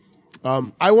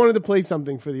I wanted to play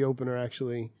something for the opener,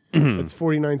 actually. It's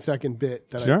 49-second bit.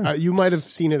 That you might have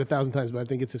seen it 1,000 times, but I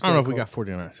think it's I don't know if we got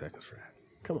 49 seconds for that.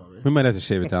 Come on, man. We might have to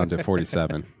shave it down to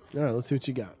 47. All right, let's see what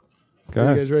you got. Go You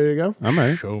ahead. guys ready to go? I'm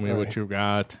ready. Show me what you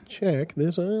got. Check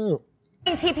this out.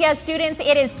 TPS students,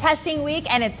 it is testing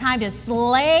week and it's time to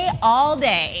slay all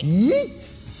day. Yeet.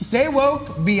 Stay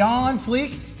woke, be on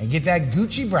fleek, and get that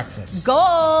Gucci breakfast.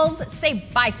 Goals. Say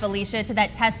bye, Felicia, to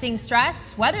that testing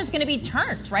stress. Weather's going to be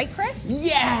turned, right, Chris?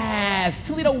 Yes!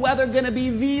 Toledo weather gonna be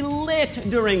V-lit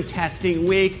during testing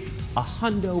week. A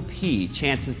hundo P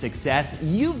chance of success.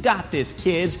 You've got this,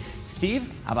 kids.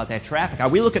 Steve, how about that traffic? Are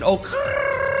we looking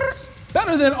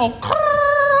Better than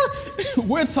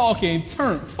we're talking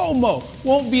turn. FOMO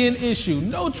won't be an issue.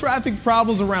 No traffic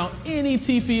problems around any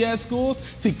TPS schools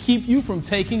to keep you from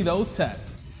taking those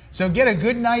tests. So get a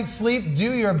good night's sleep,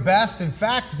 do your best. In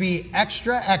fact, be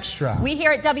extra, extra. We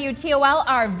here at WTOL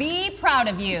are V proud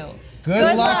of you.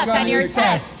 Good luck on your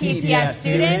test, TPS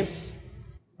students.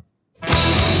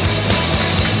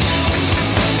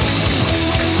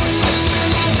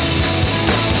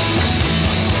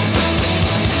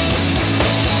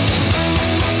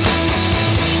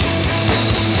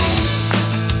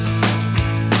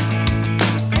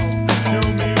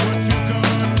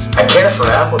 I care for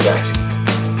Apple Jacks.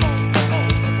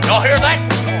 Y'all hear that?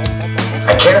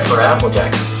 I care for Apple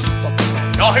Jacks.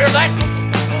 Y'all hear that?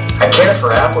 I care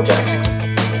for Apple Jacks.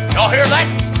 Y'all hear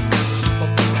that?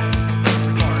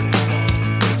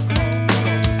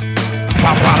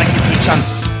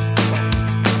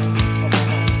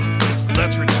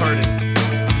 That's retarded.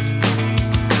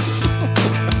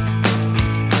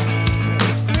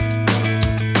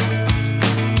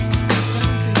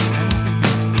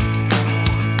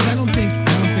 I don't think it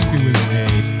was a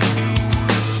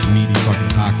meaty fucking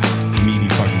toxic, meaty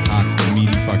fucking toxic,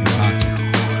 meaty fucking toxic,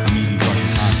 meaty fucking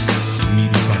toxic,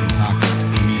 meaty fucking toxic,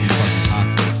 meaty fucking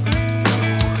toxic,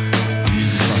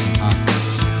 meaty fucking toxic,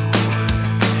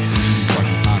 meaty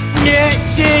fucking toxic. Yeah,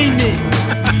 Jamie.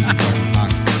 Meaty fucking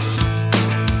toxic.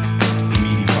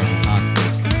 Meaty fucking toxic.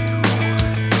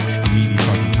 Meaty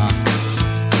fucking toxic.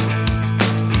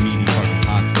 Meaty fucking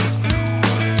toxic.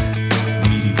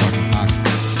 Meaty fucking toxic.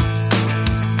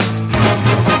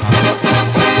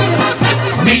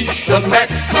 Meet the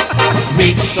Mets.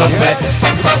 Meet the Mets.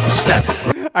 Step.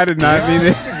 I did not mean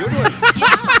it.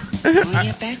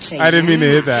 I didn't mean to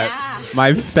hit that.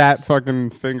 My fat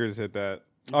fucking fingers hit that.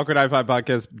 Awkward iPod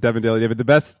Podcast, Devin Daly. David, the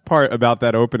best part about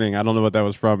that opening, I don't know what that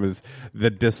was from, is the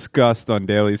disgust on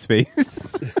Daly's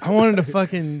face. I wanted to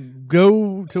fucking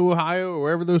go to Ohio or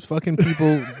wherever those fucking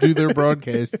people do their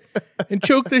broadcast and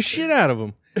choke the shit out of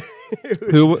them.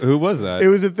 Who was that? It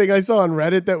was a thing I saw on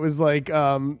Reddit that was like,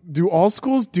 do all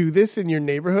schools do this in your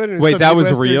neighborhood? And Wait, some that was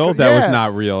Midwestern real? That was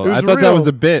not real. It was I thought that real. was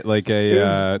a bit, like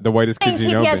the whitest kids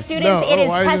you know. TPS bit. students, No, it is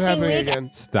why is this testing happening week. again?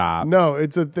 Stop. No,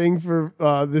 it's a thing for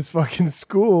this fucking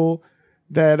school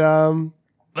that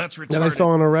That's retarded. that I saw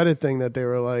on a Reddit thing that they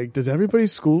were like, does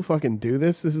everybody's school fucking do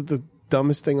this? This is the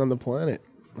dumbest thing on the planet.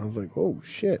 I was like, oh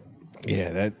shit.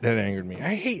 Yeah, that angered me.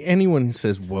 I hate anyone who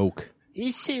says woke.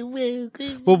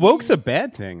 Well, woke's a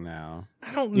bad thing now.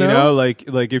 I don't know. You know, like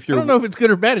if I you're, don't know if it's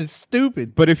good or bad. It's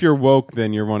stupid. but if you're woke,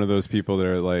 then you're one of those people that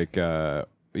are like, or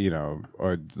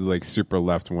like super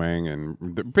left wing,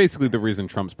 and basically the reason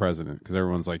Trump's president, because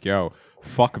everyone's like, yo,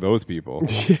 fuck those people.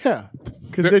 Yeah,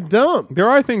 because they're dumb. There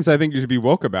are things I think you should be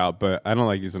woke about, but I don't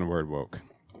like using the word woke.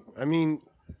 I mean,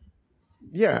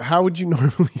 yeah, how would you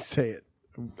normally say it?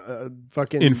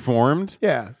 Fucking Informed?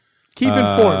 Yeah. Keep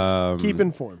informed. Keep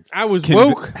informed. I was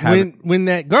woke when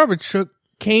that garbage truck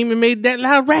came and made that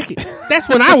loud racket. That's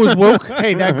when I was woke.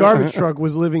 Hey, that garbage truck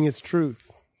was living its truth.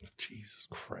 Jesus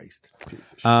Christ.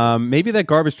 Piece of shit. Maybe that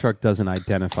garbage truck doesn't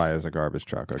identify as a garbage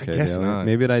truck. Okay, guess Daly? not.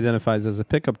 Maybe it identifies as a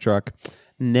pickup truck,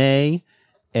 nay,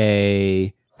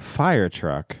 a fire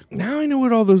truck. Now I know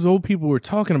what all those old people were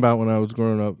talking about when I was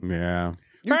growing up. Yeah.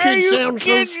 You kids sound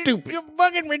so stupid. You're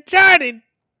fucking retarded.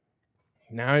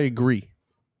 Now I agree.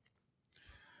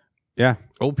 Yeah.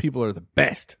 Old people are the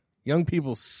best. Young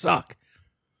people suck.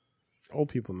 Old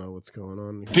people know what's going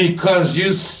on Because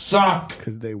you suck.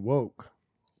 because they woke.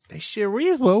 They sure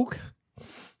is woke.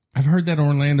 I've heard that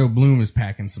Orlando Bloom is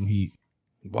packing some heat.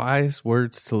 Wise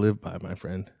words to live by, my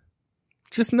friend.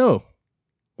 Just know,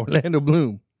 Orlando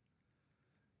Bloom.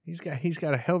 He's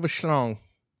got a hell of a schlong.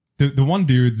 The one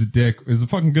dude's a dick is a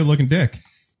fucking good looking dick.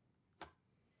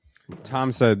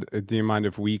 Tom said, do you mind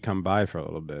if we come by for a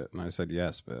little bit? And I said,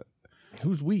 yes, but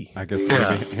Who's we? I guess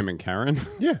maybe him and Karen.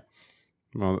 Yeah.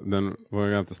 Well, then we're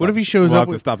going to have to stop. What if he shows we'll up have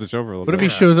with- to stop the show for a little What bit. if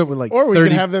he shows up with like Or we 30,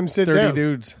 can have them sit 30 down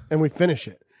dudes? and we finish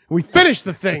it. We finished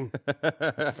the thing.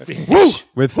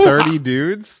 With 30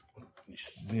 dudes.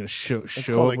 He's gonna show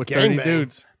called up a with 30 gangbang.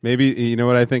 dudes. Maybe you know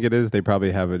what I think it is. They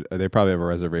probably have a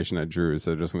reservation at Drew's.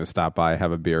 So they're just going to stop by,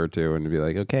 have a beer or two, and be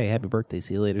like, "Okay, happy birthday,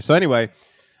 see you later." So anyway,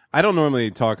 I don't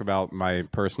normally talk about my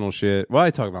personal shit. Well,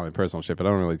 I talk about my personal shit, but I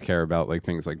don't really care about like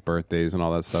things like birthdays and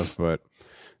all that stuff. But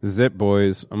Zip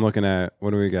boys, I'm looking at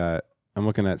what do we got? I'm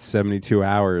looking at 72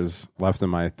 hours left in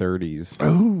my 30s.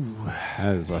 Oh,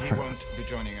 that is He won't be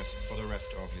joining us for the rest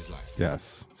of his life.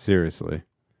 Yes, seriously.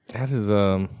 that is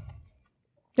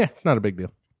yeah, not a big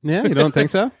deal. Yeah, you don't think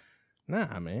so?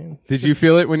 Nah, man. Did you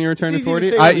feel it when you were turning easy to 40?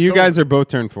 say when it's You guys over. are both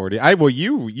turned 40.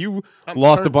 You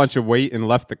lost a bunch of weight and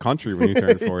left the country when you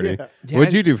turned 40. Yeah.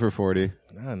 What'd you do for 40?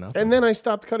 I don't know. And then I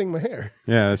stopped cutting my hair.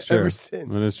 Yeah, that's true. Ever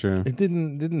since. That is true. It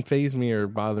didn't faze me or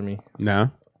bother me.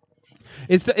 No.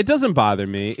 It doesn't bother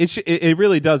me. It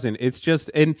really doesn't. It's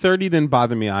just, and 30 didn't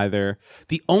bother me either.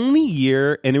 The only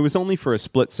year, and it was only for a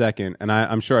split second, and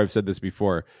I'm sure I've said this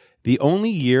before, the only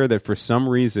year that for some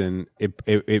reason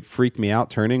it freaked me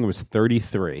out turning was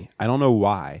 33. I don't know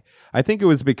why. I think it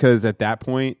was because at that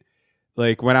point,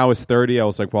 like when I was 30, I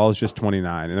was like, well, I was just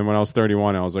 29. And then when I was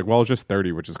 31, I was like, well, I was just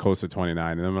 30, which is close to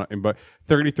 29. And then, but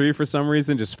 33 for some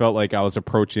reason just felt like I was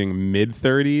approaching mid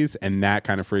 30s, and that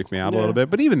kind of freaked me out a little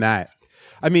bit. But even that,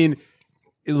 I mean,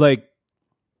 like,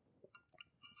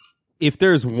 if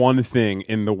there's one thing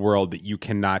in the world that you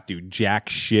cannot do jack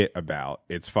shit about,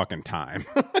 it's fucking time.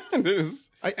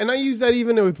 I use that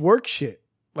even with work shit.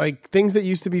 Like things that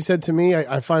used to be said to me,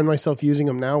 I find myself using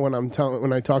them now when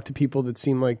when I talk to people that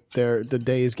seem like the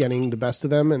day is getting the best of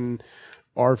them, and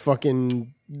our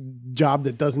fucking job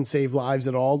that doesn't save lives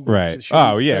at all. Right. shouldn't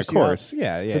Oh, yeah, stress of you out course.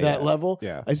 Yeah, to that yeah. level.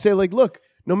 Yeah. I say like, look,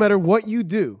 no matter what you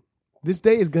do, this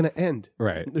day is going to end.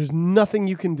 Right. There's nothing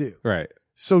you can do. Right.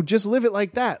 So just live it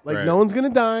like that. Like Right. no one's going to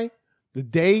die. The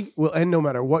day will end no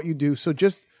matter what you do. So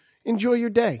just enjoy your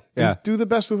day. And Yeah. do the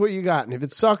best with what you got. And if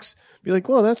it sucks, be like,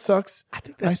 well, that sucks.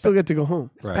 I still get to go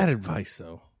home. That's bad advice,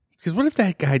 though. Because what if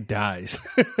that guy dies?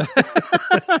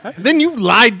 Then you've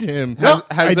lied to him.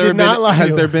 I did not lie to Has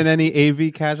him. there been any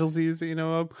AV casualties that you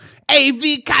know of?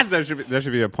 AV casualties. That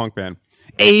should be a punk band.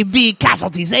 AV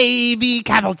casualties. AV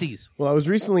casualties. Well, I was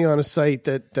recently on a site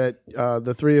that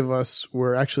the three of us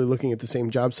were actually looking at the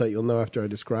same job site. You'll know after I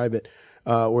describe it,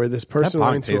 where this person That went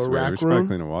bong into tastes a weird. We rack should probably room.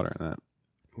 clean the water in that.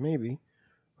 Maybe.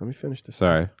 Let me finish this.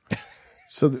 Sorry.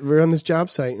 So we're on this job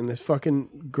site, and this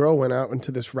fucking girl went out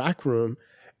into this rack room,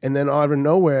 and then out of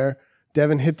nowhere,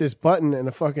 Devin hit this button, and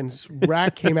a fucking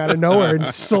rack came out of nowhere and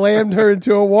slammed her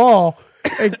into a wall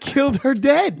and killed her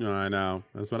dead. No, I know.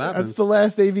 That's what happens. That's the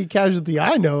last AV casualty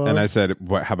I know of. And I said,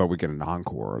 "What? How about we get an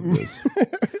encore of this?"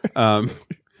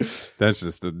 That's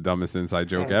just the dumbest inside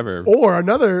joke ever. Or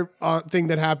another thing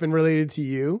that happened related to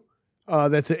you,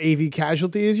 that's an AV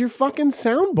casualty, is your fucking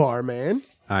sound bar, man.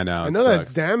 I know. I it know that's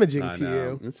sucks. damaging I to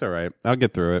know. you. It's all right. I'll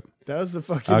get through it. That was the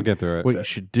fucking. I'll get through it. What you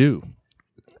should do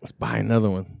is buy another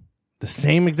one. The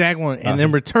same exact one, and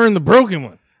then return the broken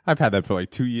one. I've had that for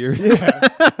like 2 years.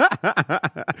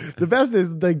 The best is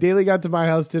like Daly got to my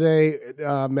house today,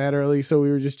 mad early, so we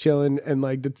were just chilling, and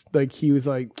like he was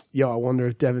like, "Yo, I wonder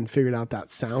if Devin figured out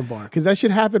that sound bar because that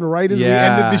shit happened right as we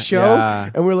ended the show,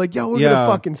 and we're like, yo, we're gonna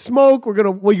fucking smoke.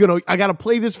 I gotta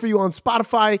play this for you on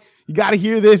Spotify. You gotta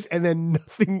hear this, and then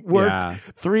nothing worked. Yeah.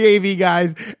 3 AV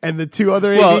guys and the 2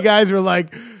 other Well- AV guys were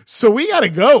like, so we gotta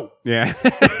go. Yeah.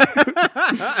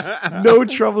 No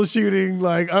troubleshooting,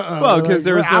 like Well, because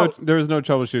We're like, there was no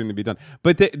troubleshooting to be done.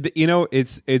 But you know,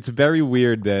 it's very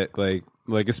weird that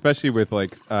like especially with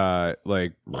like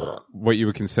what you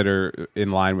would consider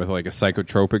in line with like a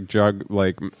psychotropic drug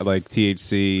like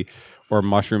THC or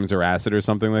mushrooms or acid or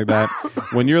something like that.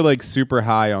 When you're like super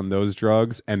high on those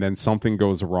drugs and then something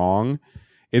goes wrong,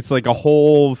 it's like a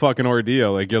whole fucking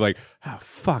ordeal. Like you're like, oh,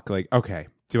 fuck, like okay.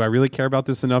 Do I really care about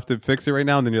this enough to fix it right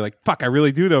now? And then you're like, fuck, I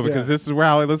really do though, because this is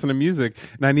how I listen to music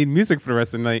and I need music for the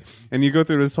rest of the night. And you go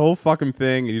through this whole fucking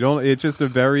thing. And you don't, it's just a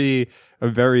very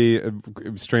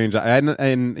strange,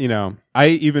 and you know, I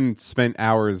even spent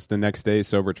hours the next day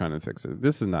sober trying to fix it.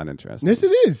 This is not interesting. yes,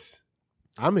 it is.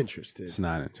 I'm interested. It's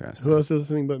not interesting. Who else is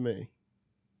listening but me?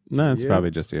 No, it's Yeah.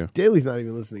 probably just you. Daly's not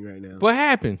even listening right now. What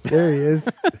happened? There he is.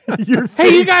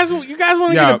 Hey, you guys want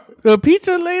to Yo. get a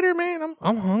pizza later, man?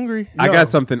 I'm hungry. I got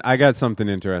something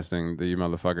interesting that you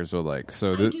motherfuckers will like.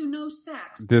 So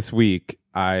this week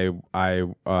I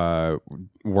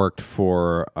worked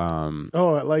for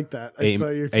Oh, I like that. I saw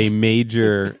your. a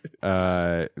major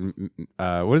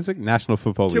what is it? National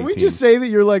Football League Can we team. just say that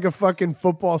you're like a fucking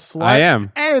football slut? I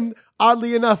am. And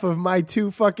oddly enough, of my 2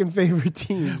 fucking favorite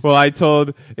teams. Well,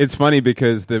 it's funny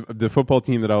because the football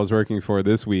team that I was working for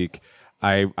this week,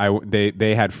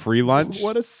 They had free lunch.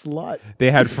 What a slut.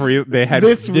 They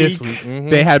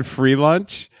had free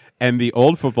lunch, and the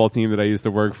old football team that I used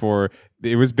to work for,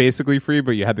 it was basically free,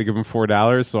 but you had to give them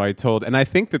 $4. So I told, and I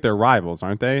think that they're rivals,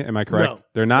 aren't they? Am I correct? No,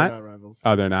 they're not. They're not rivals.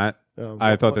 Oh, they're not.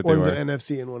 I thought that they one's were. an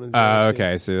NFC and one is NFC.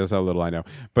 Okay, see, that's how little I know.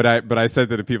 But I said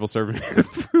to the people serving me the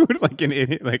food like an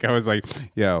idiot. Like I was like,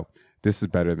 yo, this is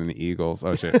better than the Eagles.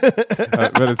 Oh shit, but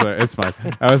it's fine.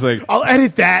 I was like, I'll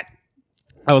edit that.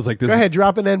 I was like, this. Go ahead,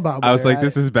 drop an N-bomb. I was like,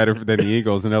 this is better than the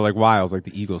Eagles, and they're like, why? I was like,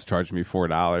 the Eagles charged me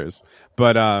 $4.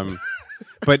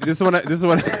 But this is what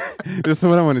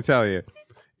I want to tell you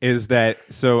is that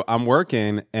so I'm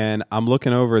working and I'm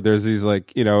looking over. There's these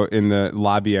like in the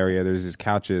lobby area. There's these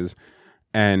couches,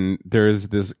 and there's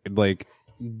this like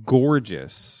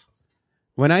gorgeous.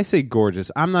 When I say gorgeous,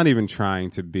 I'm not even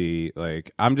trying to be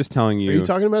like. I'm just telling you. Are you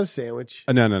talking about a sandwich?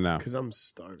 No. Because I'm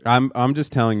starving. I'm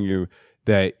just telling you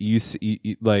that you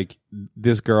see, like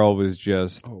this girl was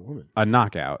just a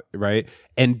knockout, right?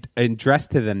 And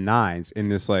dressed to the nines in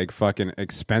this like fucking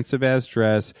expensive ass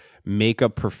dress,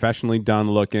 makeup professionally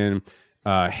done looking,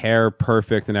 hair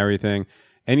perfect and everything.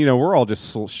 And we're all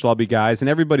just schlubby guys, and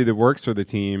everybody that works for the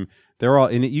team, they're all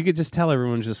in it. You could just tell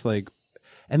everyone's just like.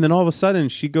 And then all of a sudden,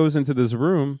 she goes into this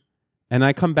room, and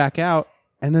I come back out,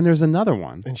 and then there's another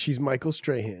one. And she's Michael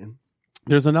Strahan.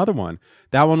 There's another one.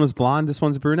 That one was blonde. This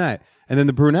one's brunette. And then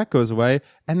the brunette goes away,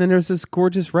 and then there's this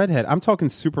gorgeous redhead. I'm talking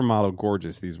supermodel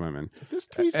gorgeous. These women. Is this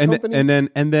Three's Company? And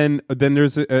then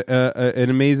there's an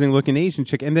amazing looking Asian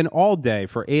chick. And then all day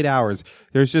for 8 hours,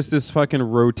 there's just this fucking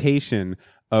rotation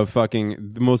of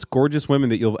fucking the most gorgeous women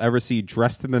that you'll ever see,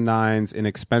 dressed to the nines in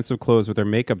expensive clothes with their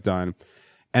makeup done.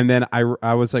 And then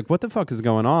I was like, what the fuck is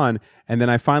going on? And then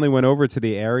I finally went over to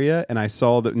the area and I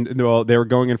saw that, they were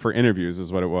going in for interviews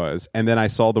is what it was. And then I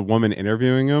saw the woman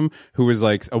interviewing him, who was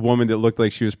like a woman that looked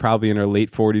like she was probably in her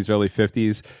late 40s, early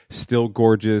 50s, still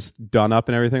gorgeous, done up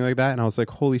and everything like that. And I was like,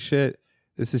 holy shit,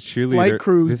 this is cheerleader. Flight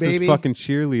crew, this baby. is fucking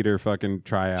cheerleader fucking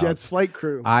tryouts. Jets flight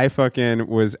crew. I fucking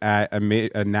was at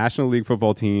a National League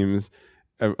football team's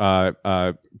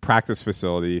practice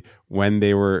facility when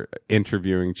they were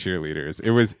interviewing cheerleaders. It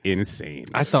was insane.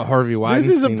 I thought Harvey Weinstein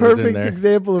This is a was in perfect there.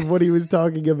 example of what he was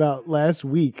talking about last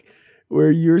week, where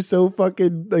you're so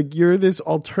fucking like you're this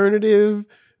alternative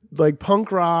like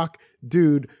punk rock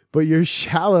dude, but you're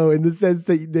shallow in the sense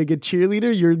that like a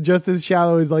cheerleader, you're just as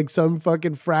shallow as like some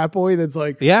fucking frat boy that's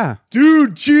like, yeah,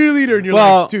 dude, cheerleader, and you're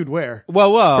like, dude, where?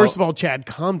 Well, first of all, Chad,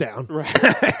 calm down.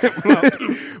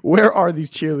 Where are these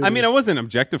cheerleaders? I mean, I wasn't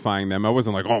objectifying them. I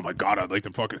wasn't like, oh my god, I'd like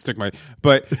to fucking stick my.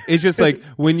 But it's just like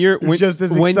when you're just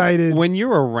as excited when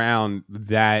you're around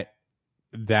that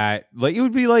like it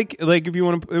would be like if you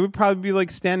want to, it would probably be like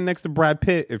standing next to Brad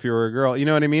Pitt if you were a girl. You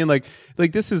know what I mean? Like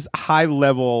this is high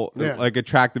level like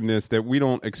attractiveness that we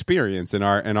don't experience in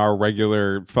our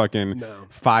regular fucking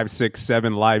 5, 6,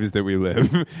 7 lives that we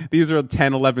live. These are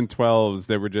 10, 11, 12s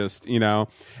that were just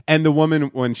And the woman,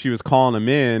 when she was calling them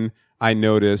in, I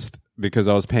noticed, because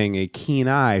I was paying a keen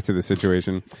eye to the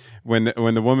situation, when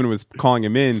the woman was calling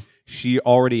him in, she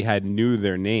already knew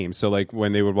their name. So like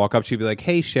when they would walk up, she'd be like,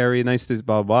 "Hey Sherry, nice to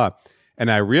blah blah." And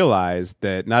I realized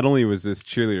that not only was this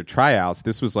cheerleader tryouts,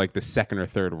 this was like the second or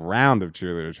third round of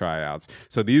cheerleader tryouts.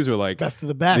 So these were like best of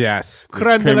the best. Yes,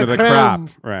 creme of the the creme. crop.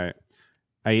 Right.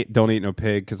 I don't eat no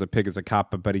pig because a pig is a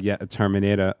cop, but yet a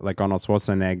Terminator like Arnold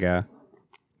Schwarzenegger.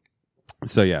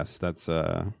 So yes, that's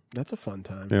a fun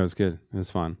time. It was good. It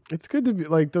was fun. It's good to be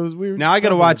like those. Now I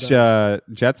gotta watch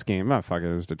Jets game. Oh fuck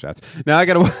it, was the Jets. Now I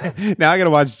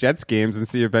gotta watch Jets games and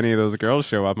see if any of those girls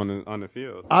show up on the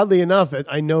field. Oddly enough,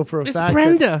 I know for a fact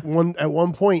Brenda. that at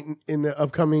one point in the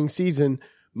upcoming season,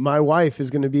 my wife is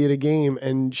going to be at a game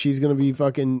and she's going to be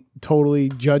fucking totally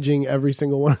judging every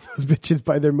single one of those bitches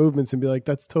by their movements and be like,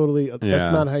 that's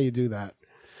not how you do that.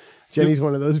 Jenny's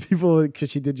one of those people because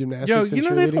she did gymnastics.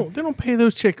 Yo, they don't pay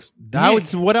those chicks.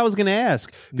 That's what I was going to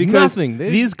ask, because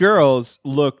these girls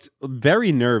looked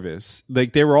very nervous.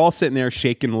 Like they were all sitting there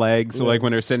shaking legs. So like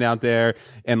when they're sitting out there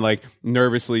and like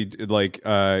nervously like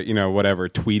whatever,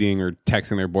 tweeting or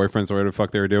texting their boyfriends or whatever the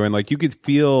fuck they were doing, like you could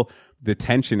feel the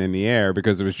tension in the air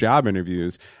because it was job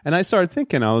interviews. And I started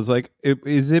thinking, I was like,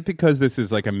 is it because this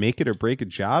is like a make it or break it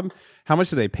job? How much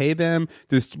do they pay them?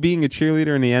 Does being a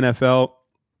cheerleader in the NFL,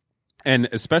 and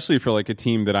especially for like a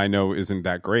team that I know isn't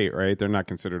that great, right? They're not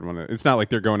considered it's not like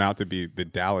they're going out to be the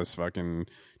Dallas fucking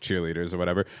cheerleaders or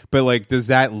whatever. But like, does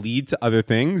that lead to other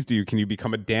things? Can you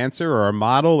become a dancer or a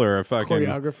model or a fucking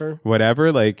choreographer?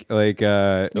 Whatever. Like you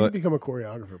can become a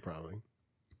choreographer probably.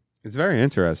 It's very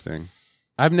interesting.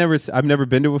 I've never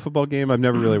been to a football game. I've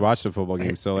never really watched a football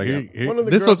game. So like,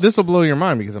 this will blow your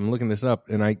mind because I'm looking this up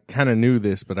and I kind of knew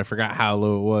this, but I forgot how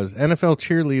low it was. NFL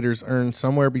cheerleaders earn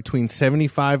somewhere between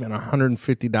 $75 and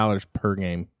 $150 per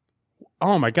game.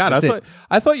 Oh my God! That's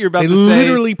I thought you were about they to say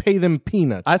literally pay them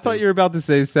peanuts. I thought you were about to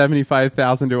say $75,000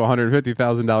 to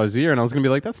 $150,000 a year, and I was going to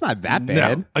be like, that's not that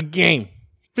bad. No, a game.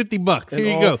 $50. Here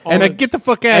you all- go. all And the- get the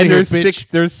fuck out of here, bitch.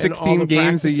 There's And all 16 the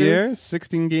games a year. practices?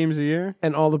 16 games a year.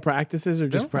 And all the practices are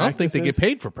just I practices. don't think they get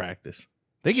paid for practice.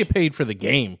 They get paid for the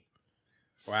game.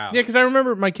 Wow. Yeah, because I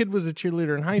remember my kid was a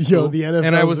cheerleader in high school. the NFL's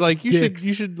and I was like, dicks.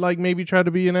 you should like maybe try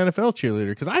to be an NFL cheerleader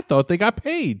because I thought they got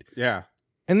paid. Yeah.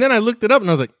 And then I looked it up and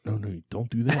I was like, no, don't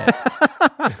do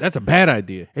that. That's a bad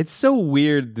idea. It's so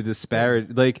weird the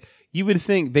disparity. Like you would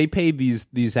think they pay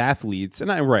these athletes,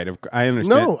 and I understand.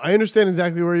 No, I understand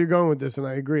exactly where you're going with this, and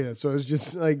I agree. So it's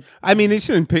just like I mean they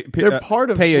shouldn't they're part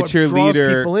of pay a what draws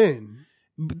cheerleader. people in.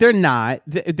 They're not.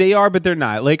 They are, but they're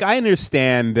not. Like I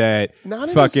understand that. Not in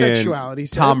a fucking sexuality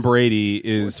sense. Tom Brady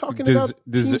is. We're talking about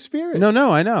team spirit.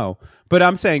 No, I know. But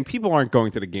I'm saying people aren't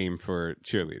going to the game for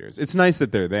cheerleaders. It's nice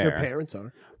that they're there. Their parents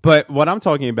are. But what I'm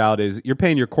talking about is you're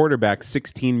paying your quarterback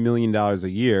 $16 million a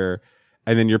year,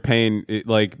 and then you're paying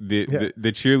like the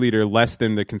cheerleader less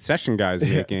than the concession guys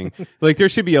making. Like there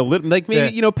should be a little, like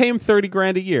maybe pay him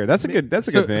 $30,000 a year. That's a good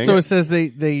thing. So it says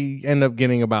they end up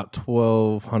getting about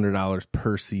 $1,200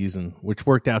 per season, which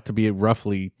worked out to be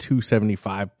roughly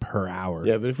 $275 per hour.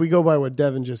 Yeah, but if we go by what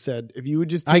Devin just said, if you would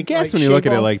just, I guess when you look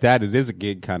at it like that, it is a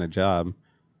gig kind of job.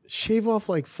 shave off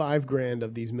like $5,000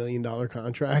 of these $1 million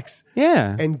contracts,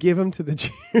 Yeah. and give them to the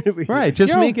cheerleaders. Right.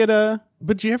 Just make it a.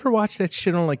 But you ever watch that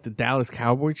shit on like the Dallas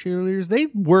Cowboy cheerleaders? They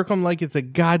work them like it's a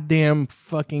goddamn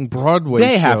fucking Broadway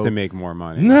They show. have to make more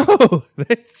money. No,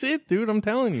 that's it, dude. I'm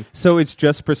telling you. So it's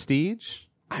just prestige?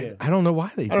 I don't know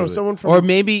why they do I don't know, it. someone from Or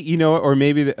maybe, you know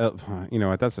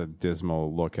what? That's a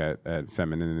dismal look at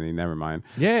femininity. Never mind.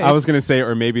 Yeah, I was going to say,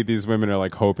 or maybe these women are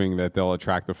like hoping that they'll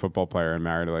attract a football player and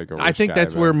marry like a rich I think guy,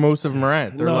 that's but- where most of them are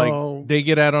at. They're No. like, they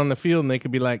get out on the field and they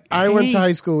could be like, I went "Hey." to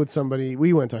high school with somebody.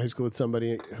 We went to high school with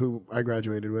somebody who I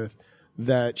graduated with.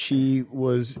 That she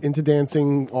was into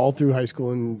dancing all through high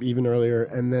school and even earlier,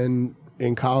 and then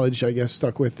in college, I guess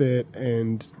stuck with it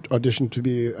and auditioned to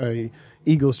be a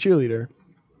Eagles cheerleader.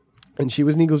 And she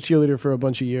was an Eagles cheerleader for a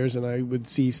bunch of years, and I would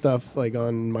see stuff like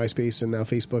on MySpace and now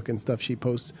Facebook and stuff she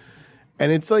posts.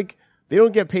 And it's like they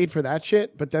don't get paid for that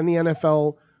shit, but then the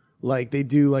NFL, like they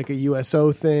do like a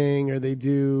USO thing or they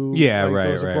do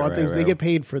those abroad things. They get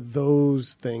paid for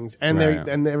those things, and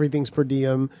and everything's per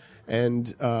diem, and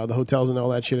the hotels and all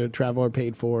that shit of travel are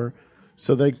paid for.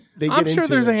 So they get I'm sure into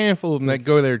there's it. a handful of them that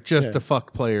go there just Yeah. to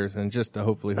fuck players and just to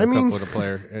hopefully hook up with a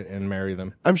player and marry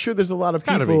them. I'm sure there's a lot of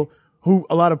gotta people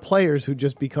a lot of players who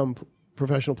just become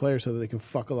professional players so that they can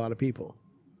fuck a lot of people.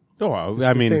 Oh, well,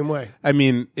 I mean, same way. I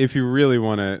mean, if you really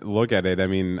want to look at it, I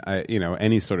mean,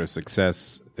 any sort of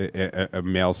success, a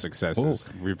male success is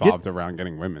revolved around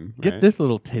getting women. Get right? this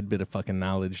little tidbit of fucking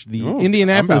knowledge. The Oh,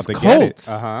 Indianapolis I'm about to get it.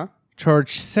 Colts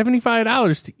charge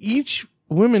 $75 to each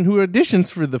woman who auditions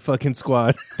for the fucking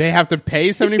squad. They have to pay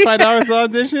 $75 to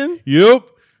audition? Yep.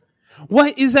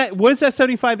 What is that? What is that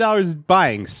 $75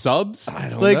 buying? Subs? I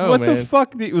don't like, know, what man. the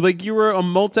fuck? Like, you were a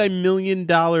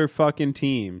multi-million-dollar fucking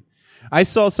team. I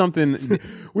saw something.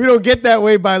 We don't get that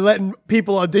way by letting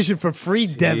people audition for free,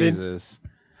 Devin. Jesus.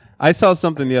 I saw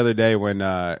something the other day when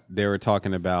they were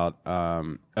talking about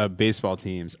baseball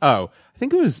teams. Oh, I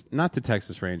think it was not the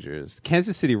Texas Rangers,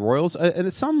 Kansas City Royals,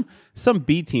 and some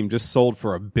B team just sold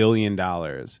for $1 billion,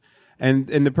 and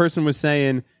the person was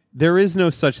saying there is no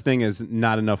such thing as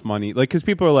not enough money. Like, because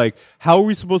people are like, how are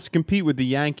we supposed to compete with the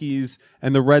Yankees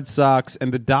and the Red Sox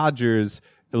and the Dodgers?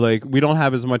 Like, we don't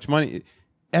have as much money.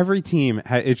 Every team,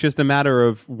 it's just a matter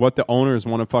of what the owners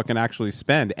want to fucking actually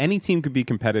spend. Any team could be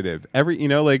competitive.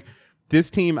 Like this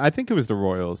team, I think it was the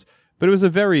Royals, but it was a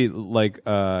very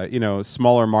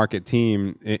smaller market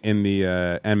team in the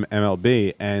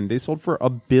MLB, and they sold for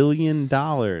 $1 billion.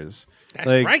 That's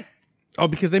right. Oh,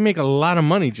 because they make a lot of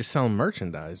money just selling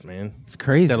merchandise, man. It's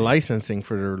crazy. The licensing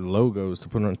for their logos to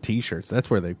put on T-shirts. That's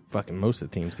where they fucking most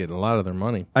of the teams get a lot of their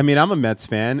money. I mean, I'm a Mets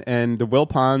fan, and the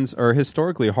Wilpons are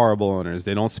historically horrible owners.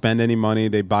 They don't spend any money.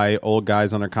 They buy old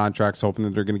guys on their contracts, hoping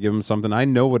that they're going to give them something. I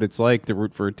know what it's like to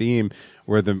root for a team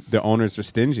where the owners are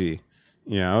stingy.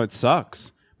 You know, it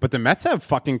sucks. But the Mets have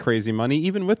fucking crazy money.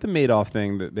 Even with the Madoff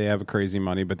thing, that they have crazy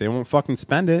money, but they won't fucking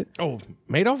spend it. Oh,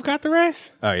 Madoff got their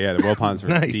ass? Oh, yeah, the Wilpons were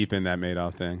Nice. deep in that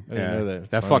Madoff thing. I didn't know that.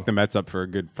 It's That funny. fucked the Mets up for a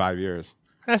good 5 years.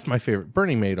 That's my favorite.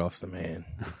 Bernie Madoff's the man.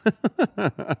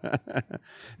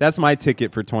 That's my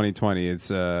ticket for 2020. It's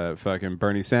fucking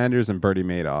Bernie Sanders and Bernie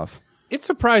Madoff. It's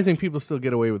surprising people still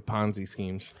get away with Ponzi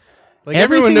schemes. Like Everything's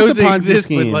everyone knows a they Ponzi exist,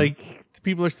 scheme. but like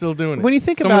people are still doing it. When you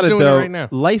think Someone's about it, doing though, right now.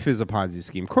 life is a Ponzi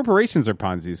scheme. Corporations are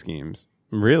Ponzi schemes.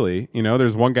 Really,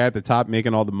 there's one guy at the top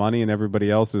making all the money, and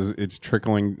everybody else it's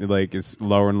trickling, like it's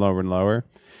lower and lower and lower.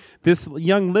 This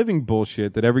Young Living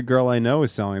bullshit that every girl I know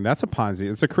is selling, that's a Ponzi.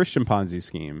 It's a Christian Ponzi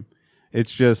scheme.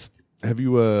 It's just. Have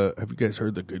you guys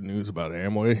heard the good news about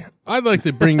Amway? I'd like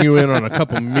to bring you in on a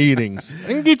couple meetings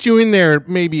and get you in there,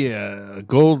 maybe a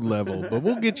gold level, but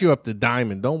we'll get you up to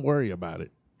diamond. Don't worry about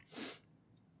it.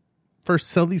 First,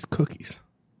 sell these cookies.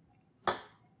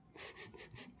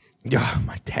 Yeah,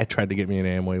 my dad tried to get me an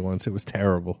Amway once. It was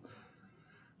terrible.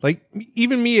 Like,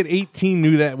 even me at 18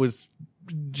 knew that was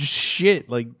just shit.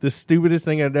 Like, the stupidest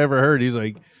thing I'd ever heard. He's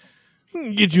like,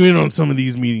 get you in on some of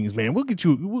these meetings, man. We'll get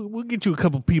you a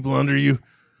couple people under you.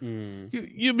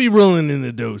 You'll be rolling in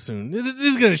the dough soon. This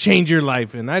is going to change your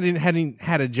life. And I hadn't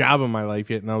had a job in my life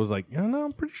yet. And I was like, no,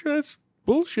 I'm pretty sure that's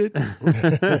bullshit.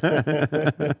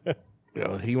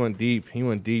 Yo, he went deep.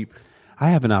 I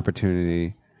have an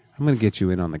opportunity. I'm going to get you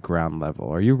in on the ground level.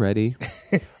 Are you ready?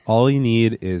 All you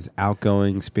need is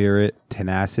outgoing spirit,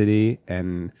 tenacity,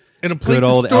 and a place good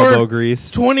old to store elbow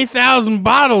grease. 20,000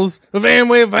 bottles of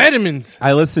Amway vitamins.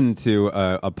 I listened to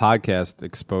a podcast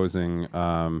exposing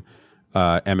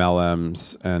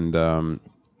MLMs and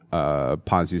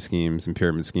Ponzi schemes and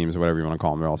pyramid schemes, or whatever you want to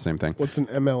call them. They're all the same thing. What's an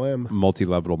MLM?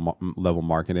 Multi-level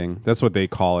marketing. That's what they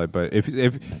call it. But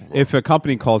if a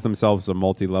company calls themselves a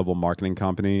multi-level marketing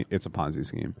company, it's a Ponzi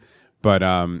scheme. But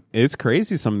it's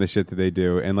crazy some of the shit that they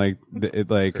do, and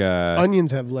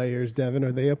onions have layers. Devin,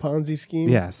 are they a Ponzi scheme?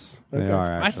 Yes, Okay. they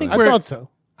are. Actually. I thought so.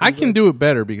 I can do it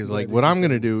better because what I'm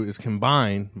going to do is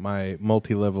combine my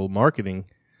multi-level marketing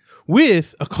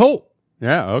with a cult.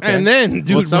 Yeah, okay. And then,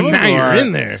 dude, now you're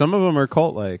in there. Some of them are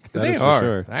cult-like. They are. are. For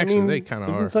sure. Actually, they kind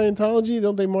of are. Isn't Scientology?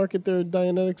 Don't they market their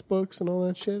Dianetics books and all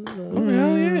that shit? Oh,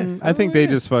 hell yeah. I think they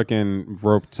just fucking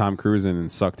roped Tom Cruise in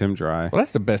and sucked him dry. Well,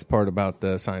 that's the best part about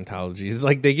Scientology. Is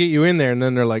like they get you in there and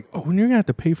then they're like, oh, and you're going to have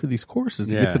to pay for these courses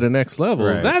to get to the next level.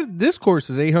 Right. This course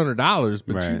is $800,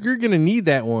 but you're going to need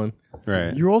that one.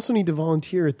 Right. You also need to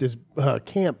volunteer at this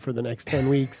camp for the next 10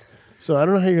 weeks. So I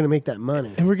don't know how you're going to make that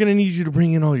money. And we're going to need you to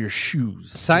bring in all your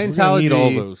shoes. Scientology need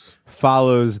all those.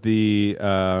 Follows the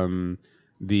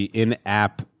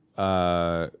in-app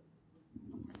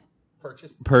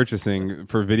purchasing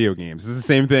for video games. It's the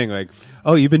same thing. Like,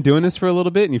 oh, you've been doing this for a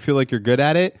little bit and you feel like you're good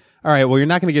at it. All right, well, you're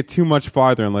not going to get too much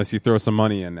farther unless you throw some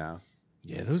money in now.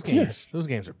 Yeah, those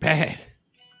games are bad.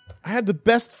 I had the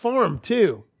best farm,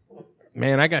 too.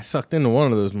 Man, I got sucked into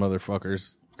one of those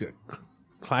motherfuckers.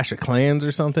 Clash of Clans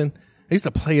or something. I used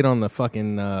to play it on the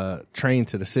fucking train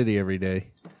to the city every day.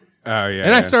 Oh, yeah.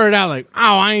 And I started out like,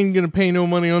 oh, I ain't going to pay no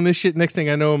money on this shit. Next thing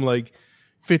I know, I'm like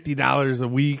 $50 a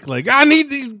week. Like, I need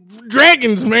these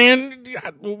dragons, man.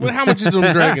 How much is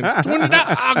them dragons? $20.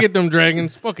 I'll get them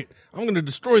dragons. Fuck it. I'm going to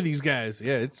destroy these guys.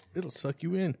 Yeah, it'll suck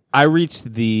you in. I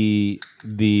reached the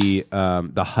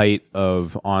height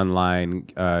of online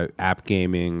app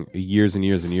gaming years and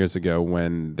years and years ago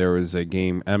when there was a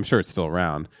game. I'm sure it's still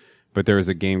around, but there was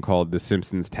a game called The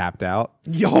Simpsons Tapped Out.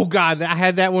 Yo, God, I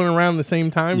had that one around the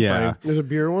same time. Yeah, there's a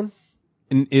beer one.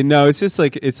 No, it's just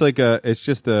like it's like a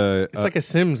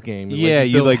Sims game.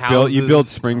 You build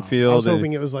Springfield. I was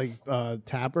hoping it was like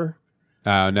Tapper.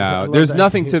 Oh no, there's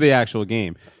nothing to the actual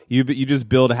game. You just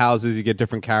build houses, you get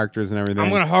different characters and everything. I'm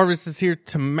gonna harvest this here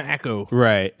tobacco.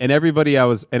 Right, and everybody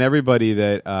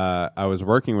that I was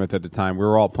working with at the time, we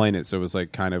were all playing it, so it was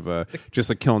like kind of just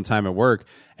like killing time at work.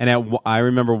 And I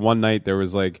remember one night there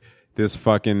was like this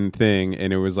fucking thing,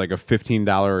 and it was like a $15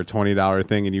 or $20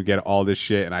 thing, and you get all this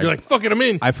shit. And you're like, fuck it, I'm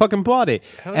in. I fucking bought it,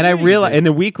 Hell and yeah, I realized, and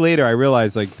a week later, I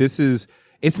realized like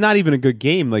it's not even a good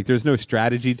game. Like there's no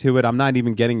strategy to it. I'm not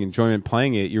even getting enjoyment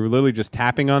playing it. You're literally just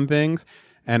tapping on things.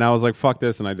 And I was like, fuck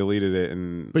this, and I deleted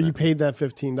it. But you paid that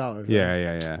 $15. Right?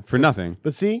 Yeah. For nothing.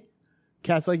 But see,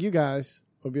 cats like you guys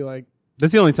would be like,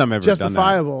 that's the only time I've ever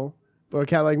justifiable. done that. But a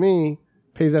cat like me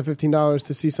pays that $15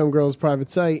 to see some girl's private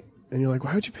site. And you're like,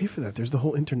 why would you pay for that? There's the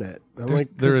whole internet.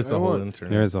 There is the whole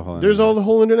internet. There's the whole internet. There's all the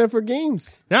whole internet for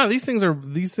games. Yeah, these things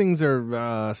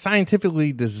are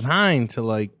scientifically designed to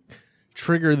like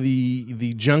trigger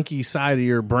the junkie side of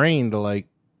your brain to like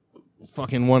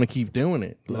fucking want to keep doing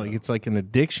it. Like it's like an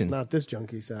addiction. Not this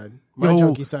junkie side. My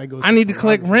junkie side goes. I need to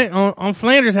collect rent on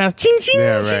Flanders House. Ching ching,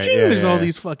 Yeah, ching right. ching. Yeah, There's yeah. all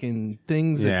these fucking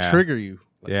things that Yeah. trigger you.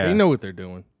 Like, Yeah. They know what they're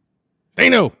doing. They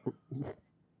know.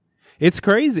 It's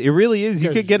crazy. It really is. You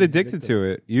Because could get she's addicted to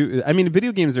it. I mean,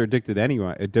 video games are addicted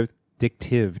anyway.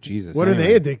 Addictive. Jesus. What are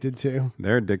they addicted to?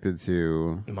 They're addicted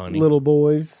to money. Little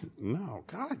boys. No,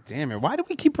 god damn it. Why do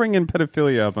we keep bringing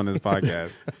pedophilia up on this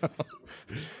podcast?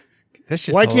 That's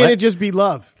just Why can't it just be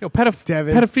love? Yo,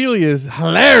 Devin. pedophilia is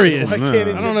hilarious. Why can't it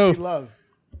I just don't know. be love?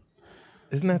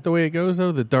 Isn't that the way it goes,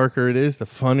 though? The darker it is, the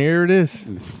funnier it is.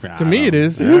 I To me, don't it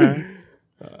is. know.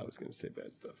 I was going to say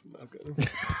bad stuff. I'm not going to.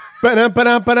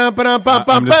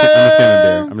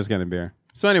 I'm just getting a beer.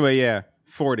 So anyway, yeah,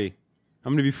 40.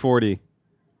 I'm going to be 40.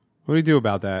 What do we do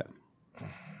about that?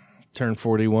 Turn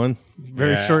 41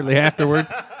 very shortly afterward.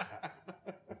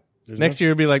 Next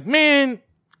year, it'll be like, man,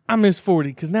 I miss 40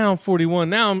 because now I'm 41.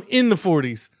 Now I'm in the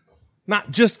 40s.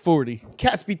 Not just 40.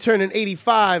 Cats be turning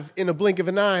 85 in a blink of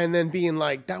an eye and then being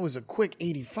like, that was a quick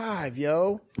 85,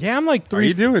 yo. Yeah, I'm like 3. Are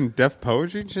you doing Def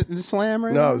Poetry Slam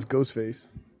right now? No, it was Ghostface.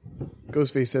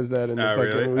 Ghostface says that in the fucking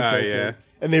really? Wu-Tang Yeah. thing.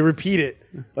 And they repeat it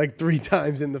like 3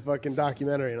 times in the fucking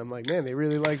documentary. And I'm like, man, they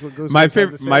really like what Ghostface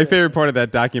had to say. My favorite part of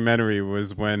that documentary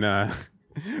was when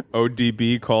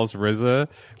ODB calls RZA.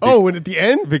 Oh, and at the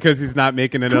end? Because he's not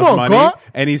making enough on, money. God.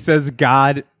 And he says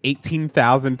God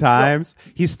 18,000 times.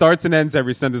 Yeah. He starts and ends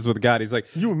every sentence with God. He's like,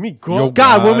 you and me, God. Yo,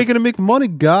 God, when are we going to make money,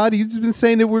 God? You've just been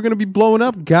saying that we're going to be blowing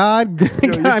up, God.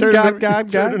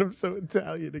 God. Turning him so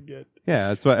Italian again. Yeah,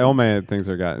 that's what all my things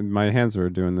are got. My hands were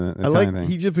doing the Italian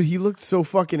thing. He looked so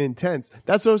fucking intense.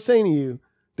 That's what I was saying to you.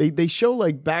 They show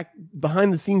like back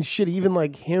behind the scenes shit, even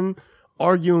like him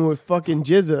arguing with fucking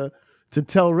Jizza to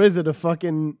tell RZA to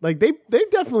fucking like they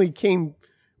definitely came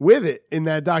with it in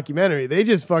that documentary. They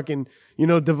just fucking,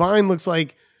 Divine looks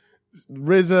like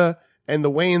RZA and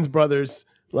the Wayans brothers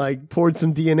like poured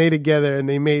some DNA together and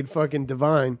they made fucking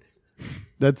Divine.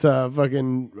 That's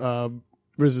fucking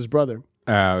RZA's brother.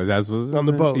 Oh, that's was on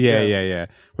the boat. Yeah.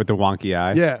 With the wonky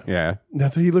eye. Yeah.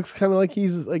 That's what he looks kind of like.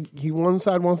 He's like one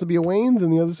side wants to be a Wayans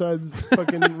and the other side's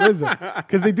fucking RZA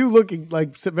because they do look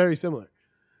like very similar.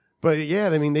 But yeah,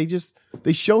 I mean,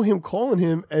 they show him calling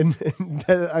him, and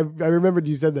I remembered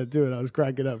you said that too, and I was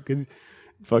cracking up because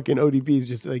fucking ODB is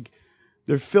just like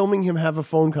they're filming him have a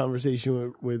phone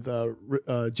conversation with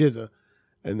Jizza,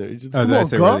 and they're just come on,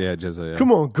 Jizza, yeah.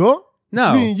 Come on, go.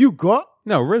 No, me and you go.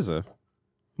 No, RZA.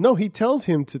 No, he tells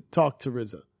him to talk to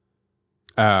RZA.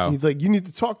 Oh, he's like, you need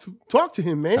to talk to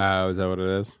him, man. Oh, is that what it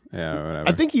is? Yeah, whatever.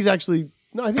 I think he's actually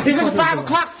I think he's a 5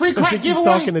 o'clock free crack giveaway. He's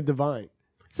talking to Divine.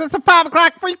 So it's a 5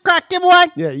 o'clock free crack giveaway.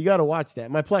 Yeah, you got to watch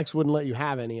that. My Plex wouldn't let you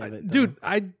have any of it, dude.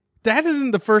 That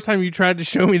isn't the first time you tried to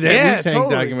show me that Wu-Tang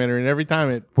documentary, and every time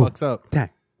it fucks up. Dang.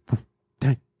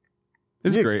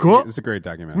 It's great. Go. It's a great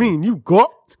documentary. Me and you go.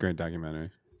 It's a great documentary.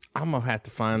 I'm gonna have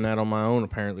to find that on my own.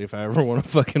 Apparently, if I ever want to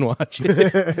fucking watch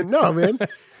it. No, man.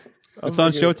 It's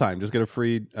on Showtime. Just get a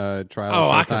free trial.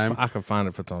 Oh, Showtime. I can find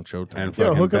it if it's on Showtime. And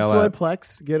Yo, hook up to my out.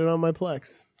 Plex. Get it on my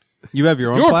Plex. You have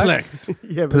your own Plex?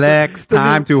 Yeah, Plex,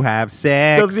 time to have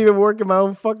sex. Doesn't even work in my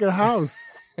own fucking house.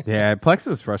 Yeah, Plex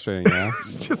is frustrating. Yeah,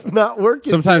 it's just not working.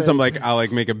 Sometimes today. I'll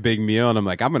make a big meal and I'm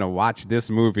like, I'm gonna watch this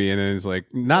movie, and then it's like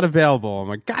not available. I'm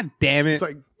like, God damn it!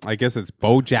 Like, I guess it's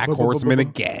BoJack Horseman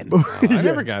again. I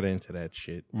never got into that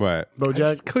shit. What? BoJack? I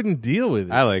just couldn't deal with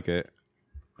it. I like it.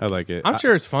 I'm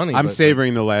sure it's funny. I'm but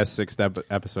savoring the last 6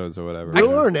 episodes or whatever.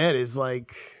 Will Arnett is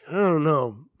like, I don't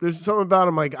know. There's something about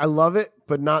him like I love it,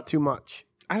 but not too much.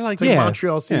 I like it's like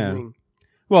Montreal seasoning.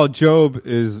 Well, Job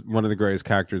is one of the greatest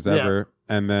characters ever,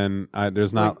 and then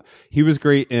there's not. He was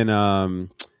great in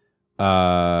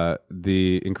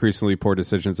the Increasingly Poor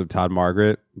Decisions of Todd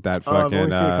Margaret. That fucking I've only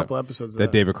seen a couple episodes of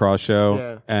that David Cross show,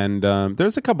 Yeah. and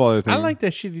there's a couple other things. I like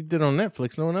that shit he did on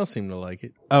Netflix. No one else seemed to like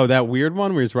it. Oh, that weird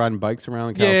one where he's riding bikes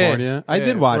around California. I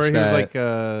did watch where that. He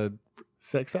was like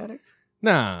sex addict.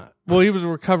 Nah. Well, he was a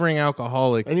recovering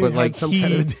alcoholic, And he but had like some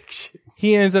kind of addiction.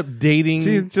 he ends up dating.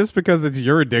 Gee, just because it's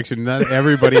your addiction, not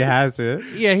everybody has it.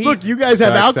 Yeah, Look, you guys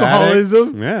have Sex alcoholism.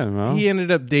 addict. Yeah, well. He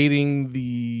ended up dating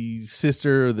the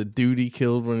sister of the dude he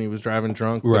killed when he was driving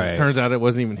drunk. But Right. It turns out it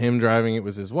wasn't even him driving; it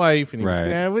was his wife. And he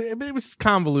Right. was, it was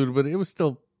convoluted, but it was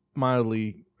still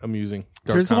mildly amusing.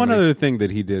 Dark There's one comedy. other thing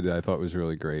that he did that I thought was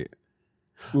really great.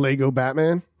 Lego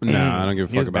Batman. No, I don't give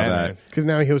a He was fuck about Batman. that. Because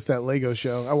now he hosts that Lego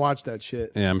show. I watched that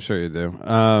shit. Yeah, I'm sure you do.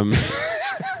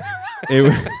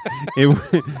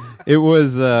 It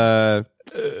was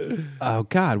oh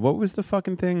god, what was the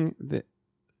fucking thing that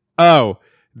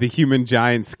the Human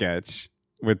Giant sketch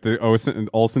with the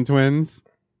Olsen twins?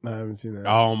 I haven't seen that.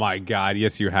 Oh my god,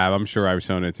 yes you have. I'm sure I've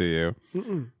shown it to you.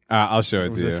 I'll show it It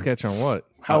was to a you. sketch on what?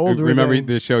 How old were remember they?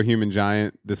 the show Human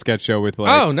Giant, the sketch show with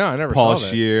like Oh, no, I never Paul saw that.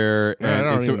 Scheer No, I and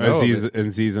don't it's even know of Aziz it.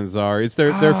 Ansari. It's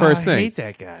their first thing. I hate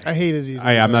that guy. I hate Aziz.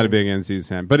 I'm not a big Aziz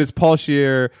fan, but it's Paul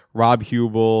Scheer, Rob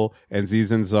Hubel, and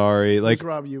Aziz Ansari. Like Who's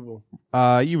Rob Hubel?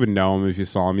 you would know him if you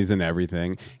saw him. He's in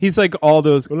everything. He's like all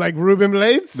those Like Ruben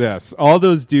Blades? yes, all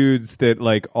those dudes that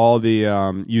like all the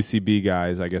UCB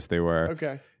guys. I guess they were.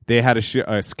 Okay. They had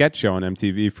a sketch show on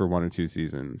MTV for 1 or 2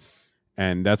 seasons.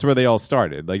 And that's where they all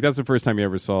started. Like that's the first time you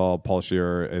ever saw Paul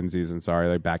Scheer and Aziz Ansari,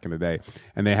 like back in the day.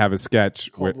 And they have a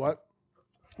sketch. Called what?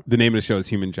 The name of the show is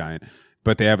Human Giant,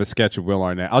 but they have a sketch of Will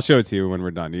Arnett. I'll show it to you when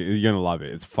we're done. You're gonna love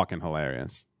it. It's fucking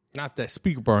hilarious. Not that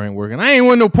speaker bar ain't working. I ain't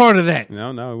want no part of that. No,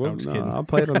 I'm just kidding. I'll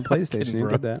play it on the PlayStation. Kidding, You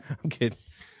bro. did that. I'm kidding.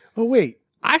 Oh, wait.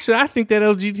 Actually, I think that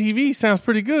LGTV sounds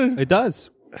pretty good It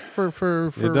does. for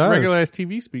It does. regular ass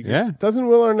TV speakers. Yeah. Doesn't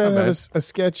Will Arnett Not have bad. a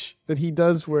sketch that he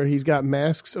does where he's got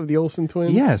masks of the Olsen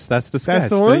twins? Yes, that's the sketch.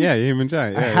 the one? Yeah, Human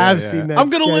Giant. I Yeah, have yeah, seen yeah. that. I'm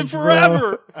gonna live sketch, forever.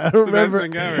 bro. I don't It's the best remember.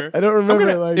 thing ever. I don't remember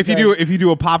it like if that. you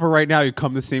do a popper right now, you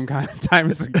come the same kind of time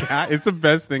as the guy. It's the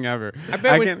best thing ever. I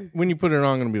bet when you put it on,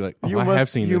 I'm going to be like, oh, I have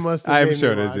seen you this. must have I'm made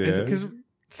sure me it watch is, yeah. Because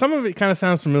some of it kind of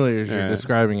sounds familiar as you're Yeah.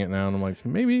 describing it now, and I'm like,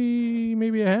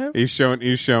 maybe I have. He's showing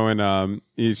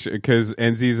because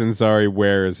Aziz Ansari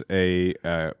wears a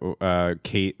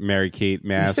Mary Kate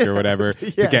mask or whatever to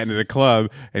Yes. get into the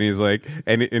club, and he's like,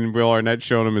 and Will Arnett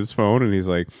showing him his phone, and he's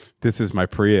like, "This is my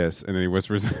Prius," and then he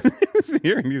whispers in his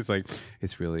ear, and he's like,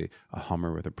 "It's really a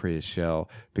Hummer with a Prius shell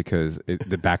because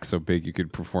the back's so big you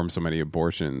could perform so many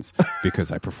abortions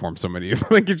because I perform so many."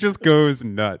 Like it just goes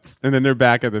nuts, and then they're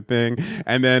back at the thing,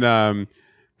 and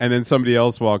then somebody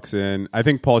else walks in. I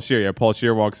think Paul Scheer. Yeah, Paul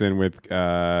Scheer walks in with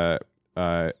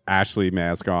Ashley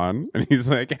mask on, and he's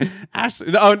like,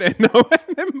 "Ashley, no,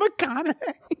 McConaughey."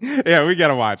 Yeah, we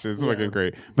gotta watch it. It's fucking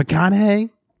great. McConaughey.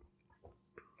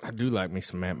 I do like me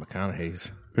some Matt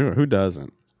McConaughey's. Who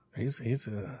doesn't? He's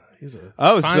a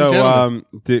Oh, fine so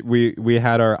gentleman. we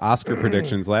had our Oscar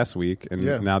predictions last week, and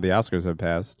Yeah. now the Oscars have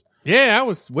passed. Yeah, I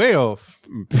was way off.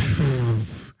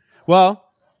 Well,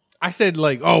 I said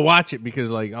like, oh, watch it because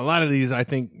like a lot of these, I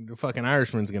think the fucking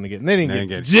Irishman's gonna get. And they didn't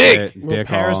get dick. shit, Well, dick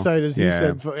Parasite, all. as he Yeah.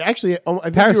 said. Actually, I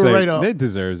think Parasite, you were right. it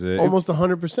deserves it. Almost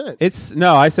 100%. It's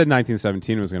no, I said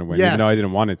 1917 was going to win, Yes. even though I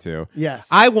didn't want it to. Yes.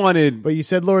 I wanted But you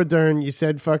said Laura Dern. You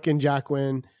said fucking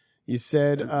Jacqueline. You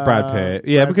said Brad Pitt.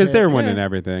 Yeah, Brad because Pitt. they're winning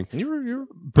everything. You're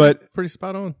But pretty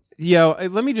spot on.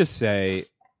 let me just say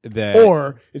that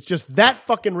Or it's just that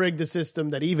fucking rigged a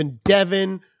system that even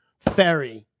Devin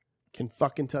Ferry can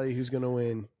fucking tell you who's going to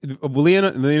win.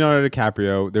 Leonardo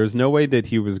DiCaprio, there's no way that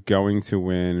he was going to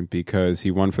win because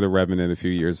he won for The Revenant a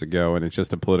few years ago, and it's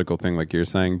just a political thing, like you're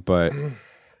saying. But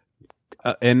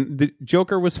and the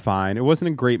Joker was fine. It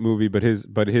wasn't a great movie, but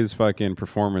his fucking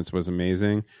performance was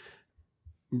amazing.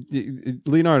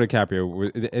 Leonardo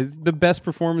DiCaprio is the best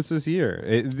performance this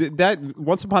year. That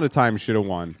Once Upon a Time should have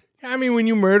won. I mean, when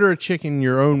you murder a chick in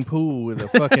your own pool with a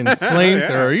fucking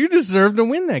flamethrower, you deserve to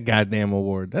win that goddamn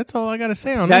award. That's all I got to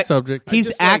say on that subject.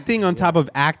 He's acting on top of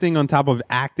acting on top of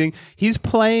acting. He's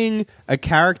playing a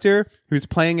character who's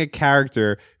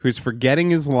forgetting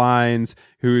his lines,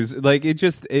 who's like it's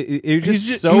just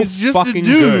so he's just fucking a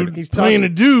dude. good. He's playing a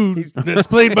dude that's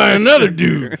played by another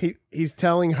dude. He's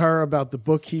telling her about the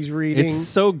book he's reading. It's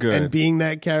so good. And being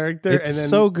that character. It's and then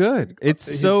so good.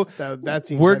 It's so. that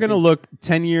seems We're like gonna a- look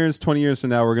 10 years, 20 years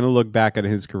from now. We're gonna look back at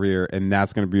his career, and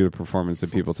that's gonna be the performance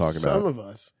that people talk Some about. of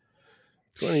us.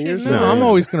 20 years No, ago. I'm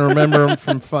always going to remember him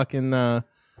from fucking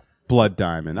Blood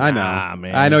Diamond. I know. Nah,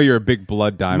 man. I know you're a big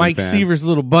Blood Diamond Mike fan. Seaver's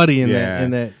little buddy in Yeah.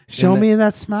 that. Show me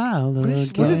that smile. What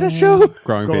is that show?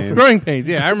 Growing Pains. Growing Pains.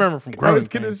 Yeah, I remember from I Growing was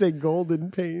going to Pains. say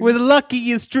Golden Pain. We're the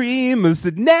luckiest dreamers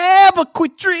that never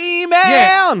quit dreaming.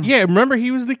 Yeah, remember he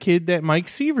was the kid that Mike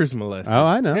Seavers molested. Oh,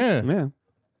 I know. Yeah.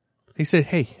 He said,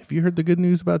 hey, have you heard the good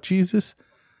news about Jesus?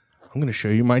 I'm going to show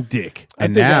you my dick. I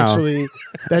think actually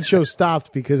that show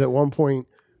stopped because at one point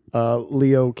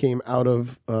Leo came out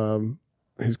of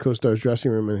his co-star's dressing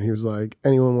room and he was like,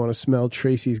 anyone want to smell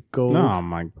Tracy's gold? Oh,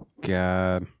 my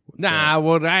God. Nah,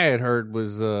 what I had heard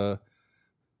was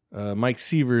Mike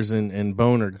Seavers and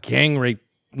Boner gang raped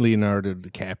Leonardo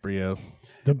DiCaprio.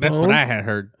 The That's Bone? what I had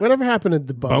heard. Whatever happened to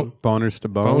the Bone? Boners to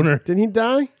bone. Boner. Didn't he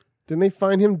die? Didn't they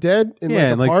find him dead in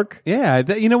like a park? Yeah,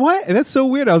 you know what? That's so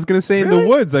weird. I was going to say in the Really?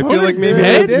 woods. I feel Boner's like maybe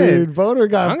dead, they did. Dude, Boner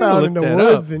got I'm gonna found in look the that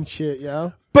woods up. and shit,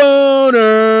 yo.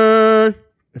 Boner.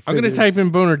 I'm going to type in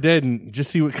Boner dead and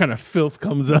just see what kind of filth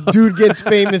comes up. Dude gets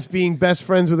famous being best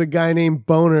friends with a guy named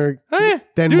Boner,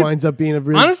 then dude, winds up being a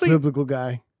really honestly- biblical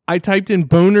guy. I typed in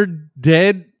Boner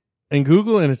dead in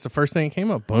Google and it's the first thing that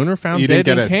came up. Boner found You dead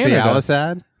didn't get in a Canada. Cialis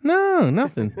ad? No,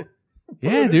 nothing.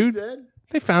 Yeah, dude. Dead?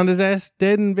 They found his ass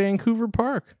dead in Vancouver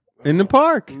Park. In the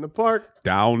park. In the park.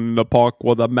 Down the park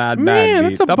with a madman. Man,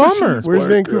 that's a bummer. Where's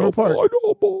Vancouver Park?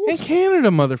 In Canada,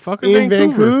 motherfucker. In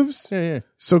Vancouver. Vancouver's? Yeah.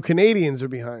 So Canadians are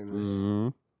behind this. Mm-hmm.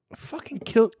 Fucking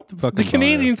killed. Fucking the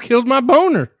Canadians killed my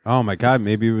boner. Oh my God!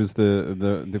 Maybe it was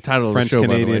the title of the French show, by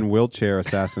the Canadian way. wheelchair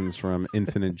assassins from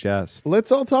Infinite Jest.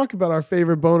 Let's all talk about our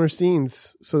favorite boner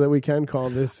scenes so that we can call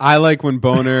this. I like when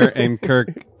Boner and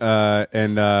Kirk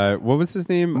and what was his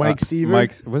name? Mike Seaver?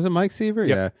 Was it Mike Seaver?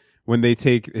 Yep. Yeah. When they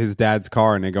take his dad's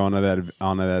car and they go on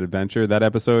that adventure, that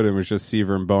episode, it was just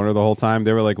Seaver and Boner the whole time.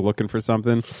 They were like looking for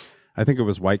something. I think it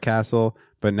was White Castle,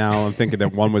 but now I'm thinking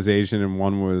that one was Asian and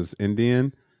one was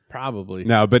Indian. Probably.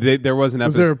 No, but there was an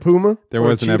episode. Was there a puma? There Or a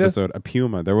was an cheetah? episode. A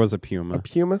puma. There was a puma. A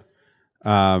puma?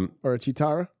 Or a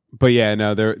chitara? But yeah,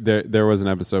 no, there was an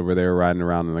episode where they were riding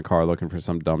around in the car looking for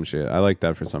some dumb shit. I like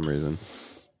that for some reason.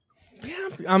 Yeah,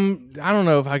 I don't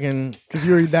know if I can. Because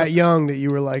you were that young that you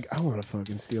were like, I want to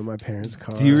fucking steal my parents'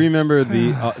 car. Do you remember do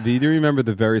you remember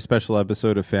the very special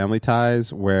episode of Family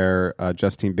Ties where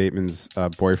Justine Bateman's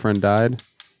boyfriend died?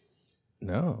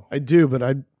 No, I do, but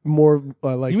I'd more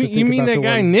like. You mean that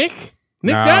guy one. Nick?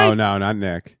 Nick No, died? no, not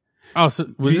Nick. Oh, so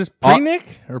was this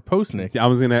pre-Nick or post-Nick?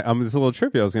 I'm just a little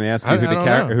trippy. I was gonna ask you I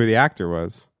don't know. who the actor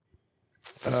was.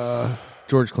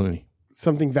 George Clooney.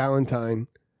 Something Valentine.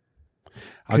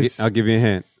 I'll give you a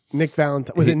hint. Nick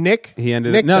Valentine. Was it Nick? He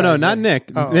ended Nick no, dies, not right?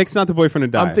 Nick. Oh. Nick's not the boyfriend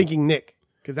who died. I'm thinking Nick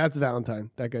because that's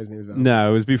Valentine. That guy's name is Valentine. No,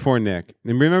 it was before Nick.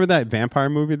 And remember that vampire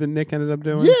movie that Nick ended up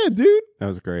doing? Yeah, dude. That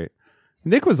was great.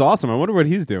 Nick was awesome. I wonder what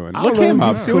he's doing. I Look don't know. him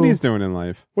up. He's See what cool. he's doing in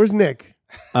life. Where's Nick?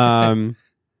 Family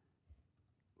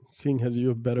Seeing as you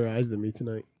have better eyes than me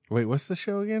tonight. Wait, what's the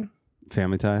show again?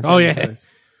 Ties. Oh yeah. Nice.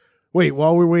 Wait,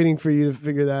 while we're waiting for you to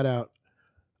figure that out.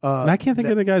 I can't think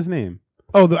of the guy's name.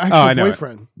 Oh, the actual I know it.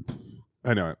 boyfriend.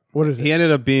 I know it. What is it? He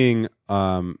ended up being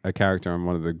a character on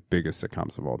one of the biggest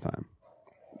sitcoms of all time.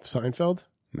 Seinfeld?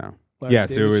 No. Larry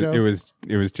Yes, David Show? it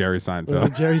was Jerry Seinfeld. Was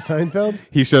it Jerry Seinfeld?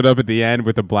 He showed up at the end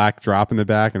with a black drop in the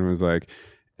back and was like,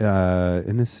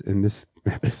 in this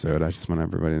episode, I just want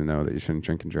everybody to know that you shouldn't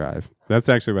drink and drive. That's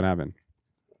actually what happened.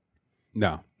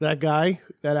 No. That guy?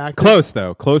 That actor? Close,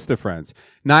 though. Close to friends.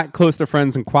 Not close to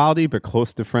friends in quality, but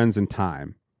close to friends in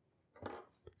time.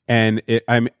 And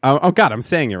oh God, I'm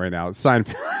saying it right now. It's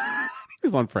Seinfeld. He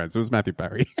was on Friends. It was Matthew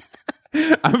Perry.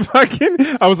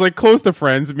 I was like close to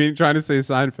Friends, trying to say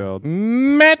Seinfeld.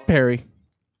 Matt Perry.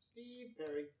 Steve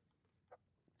Perry.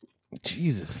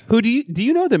 Jesus. Who do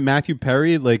you know that Matthew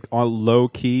Perry like on low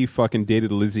key fucking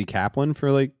dated Lizzie Kaplan for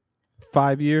like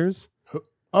 5 years?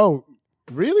 Oh,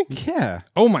 really? Yeah.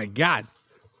 Oh my God.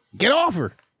 Get off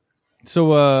her.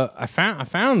 So I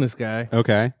found this guy.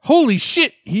 Okay. Holy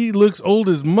shit, he looks old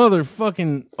as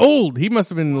motherfucking old. He must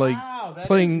have been like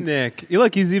playing Nick.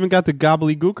 Look, he's even got the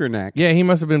gobbledygooker neck. Yeah, he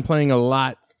must have been playing a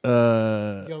lot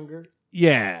Younger?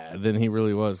 yeah, than he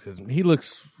really was cuz he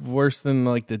looks worse than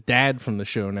like the dad from the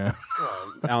show now.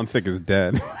 Alan Thicke is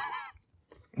dead.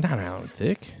 Not Alan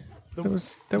Thicke.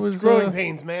 That was Growing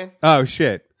Pains, man. Oh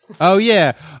shit. Oh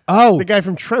yeah. Oh, The guy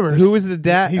from Tremors. who was the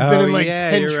dad? He's been in like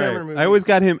yeah, 10 you're Tremor right. movies.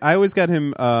 I always got him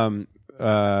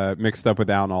mixed up with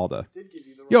Alan Alda.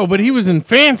 Yo, but he was in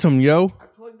Phantom, yo. I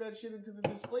plugged that shit into the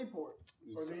display port.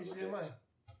 Or the HDMI.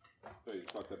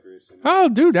 Oh,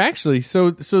 dude, actually.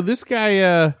 So this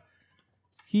guy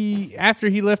he after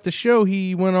he left the show,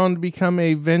 he went on to become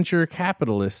a venture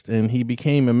capitalist and he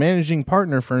became a managing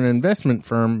partner for an investment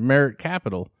firm, Merit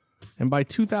Capital. And by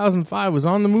 2005 was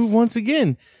on the move once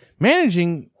again.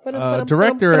 Managing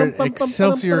director at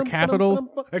Excelsior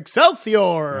Capital.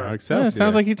 Excelsior! Yeah, it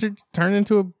sounds like he turned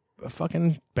into a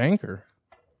fucking banker.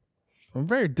 I'm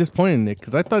very disappointed in Nick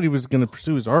because I thought he was going to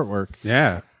pursue his artwork,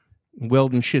 Yeah.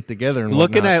 welding shit together. And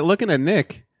Looking whatnot. at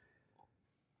Nick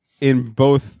in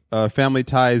both Family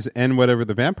Ties and whatever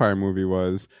the vampire movie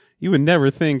was, you would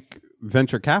never think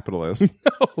venture capitalist.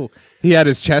 No. He had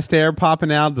his chest hair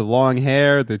popping out, the long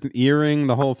hair, the earring,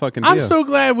 the whole fucking deal. I'm so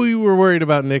glad we were worried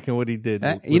about Nick and what he did.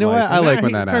 You know what? I like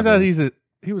when that turns out happens.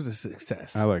 he was a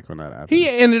success. I like when that happens. He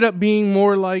ended up being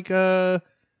more like what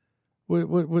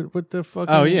the fuck?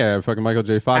 Oh yeah, fucking Michael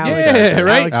J. Fox. Yeah,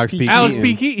 right. Alex P. Alex Keaton.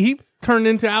 P. Keaton. He turned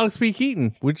into Alex P.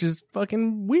 Keaton, which is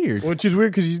fucking weird. Which is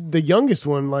weird because the youngest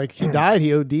one, like, he died.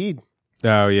 He OD'd.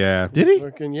 Oh yeah. Did he?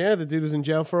 Fucking, yeah, the dude was in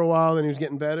jail for a while, then he was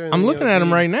getting better. And I'm then he looking at him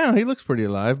OD'd. right now. He looks pretty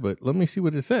alive, but let me see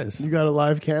what it says. You got a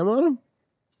live cam on him?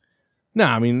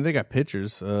 Nah, I mean they got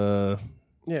pictures.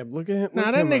 Yeah, look at him. Nah,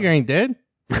 look that him nigga up. ain't dead.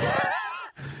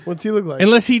 What's he look like?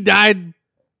 Unless he died.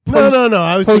 No.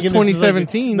 I was post thinking this is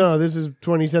 2017. no, this is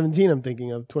 2017. I'm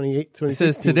thinking of 28, 2016.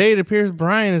 It says today it appears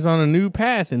Brian is on a new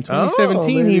path. In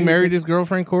 2017, maybe he he married his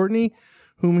girlfriend Courtney,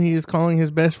 whom he is calling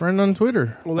his best friend on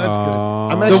Twitter. Well, that's good.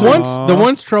 I'm The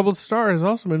once troubled star has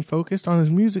also been focused on his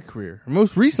music career,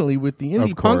 most recently with the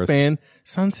indie punk band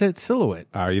Sunset Silhouette.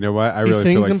 You know what? I really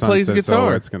feel like Sunset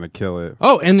Silhouette's going to kill it.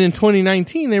 Oh, and in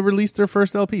 2019, they released their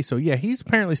first LP. So, yeah, he's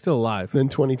apparently still alive. Then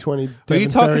 2020, Devin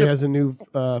Ferry has a new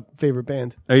favorite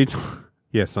band.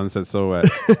 Yeah, Sunset Silhouette.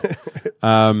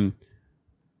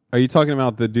 Are you talking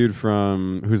about the dude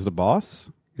from Who's the Boss?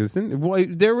 Because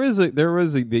there was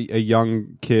a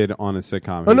young kid on a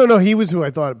sitcom. Oh no, he was who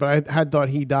I thought, but I had thought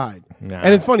he died. Nah.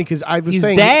 And it's funny because I was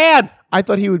saying dad. I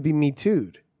thought he would be Me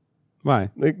Too'd. Why?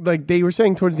 Like they were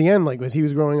saying towards the end, like as he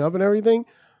was growing up and everything.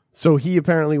 So he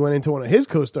apparently went into one of his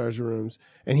co-stars' rooms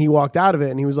and he walked out of it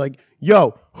and he was like,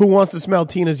 "Yo, who wants to smell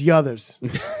Tina's Yuthers?"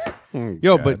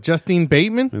 Yo, but Justine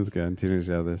Bateman? That's good. Tina's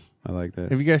Yuthers. I like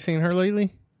that. Have you guys seen her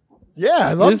lately? Yeah,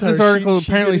 I love this article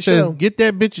apparently says, "Get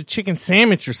that bitch a chicken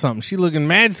sandwich or something." She looking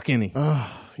mad skinny.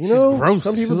 You know, gross.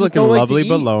 some people She's just looking don't lovely like to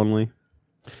but eat. lonely.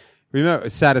 Remember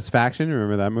Satisfaction?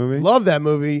 Remember that movie? Love that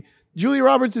movie. Julia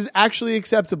Roberts is actually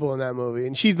acceptable in that movie,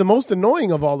 and she's the most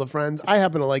annoying of all the friends. I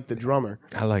happen to like the drummer.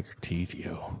 I like her teeth,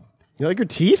 yo. You like her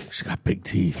teeth? She's got big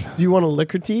teeth. Do you want to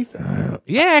lick her teeth?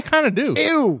 Yeah, I kind of do.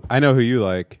 Ew. I know who you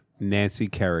like. Nancy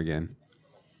Kerrigan.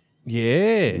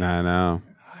 Yeah. I know.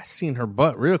 I seen her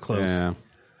butt real close. Yeah.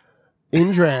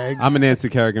 In drag. I'm a Nancy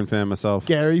Kerrigan fan myself.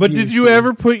 Gary But did you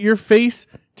ever put your face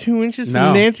 2 inches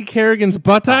from Nancy Kerrigan's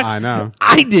buttocks? I know.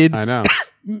 I did. I know.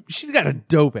 She's got a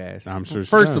dope ass. I'm sure she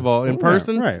First does. of all, in Yeah,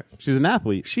 person, right. She's an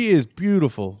athlete. she is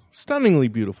beautiful, stunningly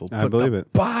beautiful. I but believe the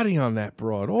it. body on that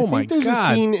broad, oh I my think there's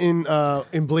god! a scene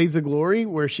in Blades of Glory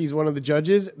where she's one of the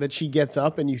judges that she gets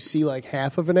up and you see like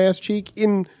half of an ass cheek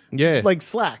in like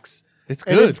slacks. It's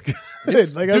And good. It's good.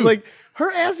 Like I was dude. like,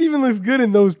 her ass even looks good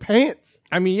in those pants.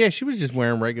 I mean, yeah, she was just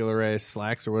wearing regular ass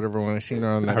slacks or whatever when I seen her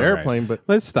on that All right. airplane. But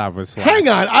let's stop with slacks. Hang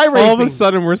on, All of a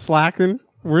sudden we're slacking.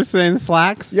 We're saying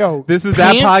slacks. Yo, this is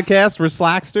pants? that podcast. We're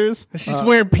slacksters. she's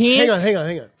wearing pants. Hang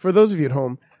on. For those of you at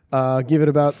home, give it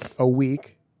about a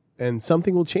week and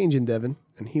something will change in Devin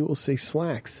and he will say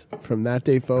slacks from that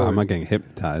day forward. I'm not getting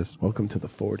hypnotized. Welcome to the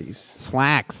 40s.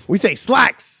 Slacks. We say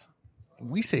slacks.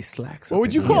 We say slacks. What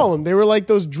would you call them? They were like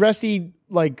those dressy,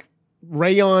 like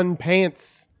rayon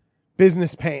pants,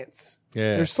 business pants.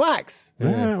 Yeah. They're slacks.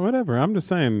 Yeah, whatever. I'm just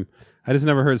saying. I just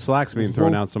never heard slacks being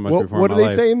thrown out so much before. What in do my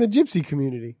they life. say in the gypsy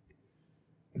community?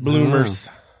 Bloomers.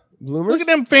 Bloomers? Look at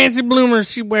them fancy bloomers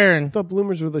she wearing. I thought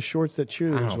bloomers were the shorts that I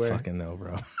cheerleaders don't wear. fucking know,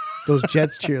 bro. Those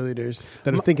Jets cheerleaders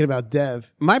that are thinking about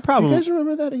Dev. My Do problem. you guys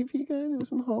remember that AP guy that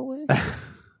was in the hallway?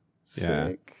 Yeah.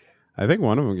 Sick. I think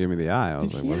one of them gave me the eye. I was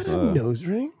Did like, he "What's have a up?" nose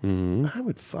ring? Mm-hmm. I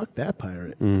would fuck that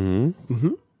pirate. Mm-hmm.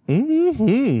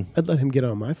 Mm-hmm. I'd let him get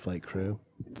on my flight crew.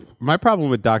 My problem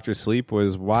with Dr. Sleep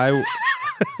was why.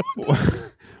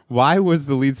 Why was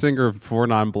the lead singer of Four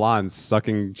Non Blondes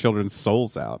sucking children's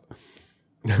souls out?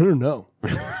 I don't know.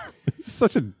 It's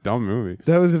such a dumb movie.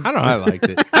 That was. I don't know. I liked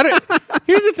it.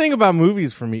 Here's the thing about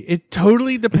movies for me. It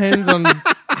totally depends on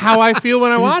how I feel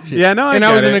when I watch it. Yeah, no, I and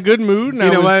get I was it. in a good mood. And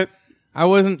You know what? I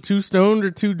wasn't too stoned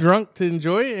or too drunk to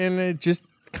enjoy it, and it just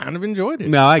kind of enjoyed it.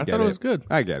 No, I get thought it. it was good.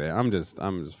 I get it. I'm just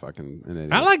fucking an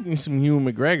idiot. I like me some Ewan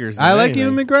McGregor's. I like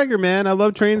Ewan McGregor, man. I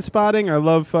love Train Spotting. I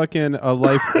love fucking A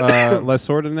Life Less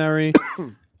Ordinary.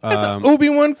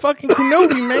 Obi-Wan fucking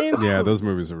Kenobi, man. Yeah, those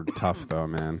movies are tough though,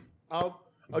 man. I'll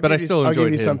But I still I'll enjoyed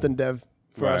give you him. something, Dev,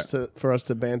 for Right. us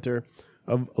to banter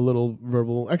a little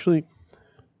verbal. Actually,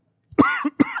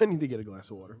 I need to get a glass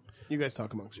of water. You guys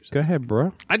talk amongst yourselves. Go ahead,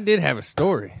 bro. I did have a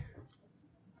story.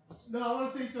 No, I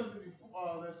want to say something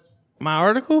before. That's My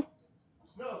article?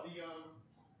 no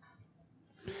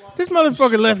This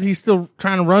motherfucker left. He's still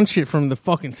trying to run shit from the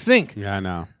fucking sink. Yeah, I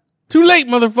know. Too late,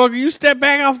 motherfucker. You step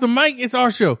back off the mic. It's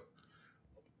our show.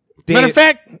 Dave, Matter of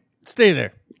fact, stay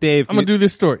there. Dave, I'm going to do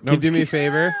this story. No, Can you I'm do just me a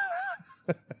kidding. favor?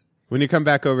 When you come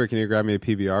back over, can you grab me a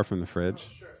PBR from the fridge?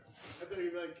 Sure. I thought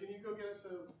you'd be like, can you go get us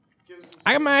give us some?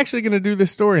 I'm actually going to do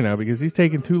this story now because he's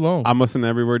taking too long. I'm listening to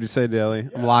every word you say, Daly.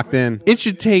 I'm locked in. It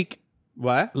should take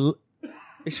What?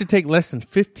 less than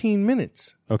 15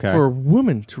 minutes Okay. for a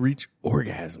woman to reach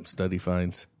orgasm, study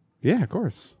finds. Yeah, of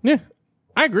course. Yeah,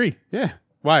 I agree. Yeah.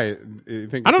 Why? You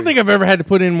think I don't think I've ever had to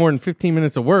put in more than 15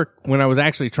 minutes of work when I was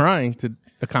actually trying to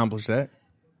accomplish that.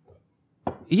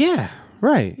 Yeah.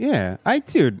 Right. Yeah. I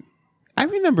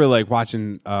remember like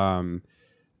watching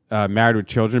Married with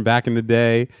Children back in the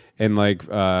day, and like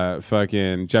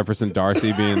fucking Jefferson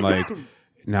Darcy being like,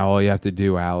 "Now all you have to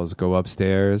do, Al, is go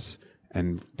upstairs."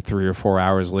 And 3 or 4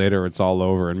 hours later, it's all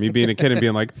over. And me being a kid and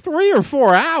being like, 3 or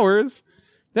 4 hours?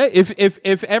 That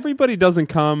if everybody doesn't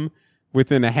come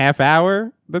within a half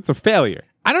hour, that's a failure.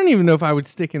 I don't even know if I would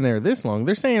stick in there this long.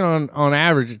 They're saying on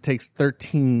average it takes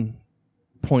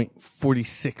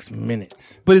 13.46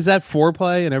 minutes. But is that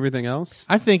foreplay and everything else?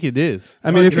 I think it is.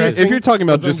 I mean, if you're talking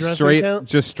about Does undressing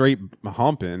just straight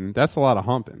humping, that's a lot of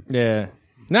humping. Yeah.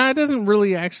 No, it doesn't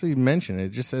really actually mention it.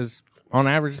 It just says on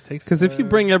average it takes. Because if you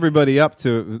bring everybody up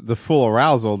to the full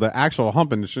arousal, the actual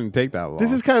humping shouldn't take that long.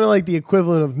 This is kind of like the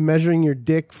equivalent of measuring your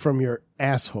dick from your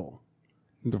asshole.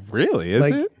 Really? Is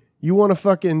like, it? You want to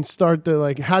fucking start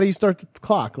how do you start the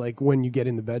clock? Like when you get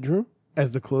in the bedroom?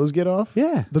 As the clothes get off?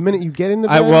 Yeah. The minute you get in the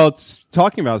bed? Well, it's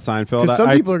talking about Seinfeld. Because some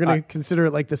people are going to consider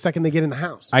it like the second they get in the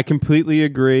house. I completely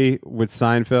agree with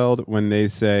Seinfeld when they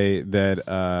say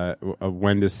that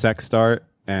when does sex start?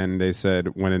 And they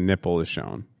said when a nipple is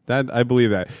shown. That I believe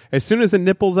that. As soon as the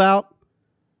nipple's out,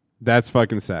 that's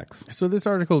fucking sex. So this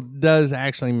article does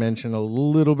actually mention a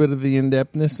little bit of the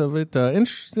in-depthness of it.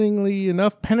 Interestingly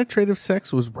enough, penetrative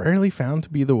sex was rarely found to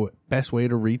be the best way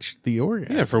to reach the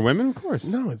orgasm. Yeah, for women, of course.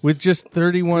 No, it's with just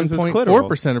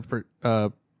 31.4%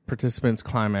 of participants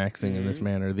climaxing in this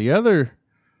manner. The other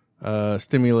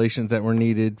stimulations that were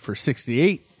needed for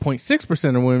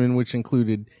 68.6% of women, which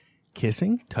included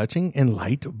kissing, touching, and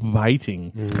light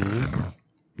biting.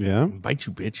 Yeah. Bite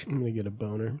you, bitch. I'm going to get a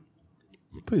boner.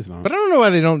 Please don't. But I don't know why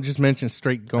they don't just mention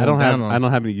straight going down on. I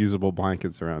don't have any usable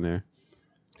blankets around here.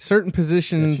 Certain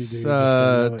positions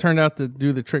turned out to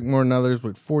do the trick more than others,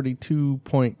 with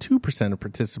 42.2% of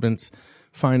participants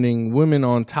finding women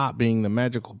on top being the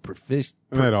magical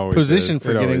position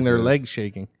for getting their legs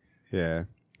shaking. Yeah.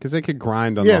 Because they could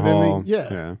grind on the whole.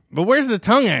 Yeah. But where's the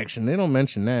tongue action? They don't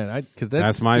mention that. Because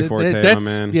that's my forte, my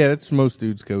man. Yeah, that's most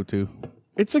dudes' go-to.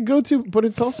 It's a go-to, but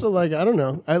it's also like, I don't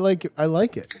know. I like it. I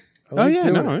like it.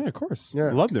 Of course. Yeah.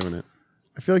 I love doing it.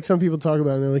 I feel like some people talk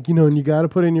about it and they're like, and you got to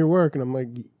put in your work. And I'm like,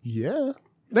 yeah,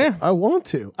 I want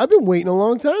to. I've been waiting a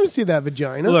long time to see that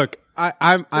vagina. Look,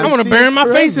 I want to bury my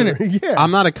face in it. Yeah.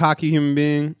 I'm not a cocky human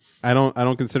being. I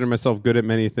don't consider myself good at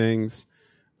many things,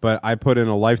 but I put in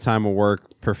a lifetime of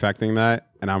work perfecting that,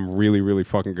 and I'm really, really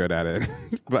fucking good at it.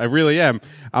 But I really am.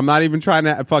 I'm not even trying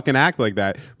to fucking act like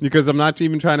that, because I'm not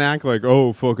even trying to act like,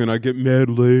 oh, fucking I get mad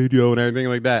laid, and everything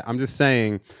like that. I'm just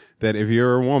saying that if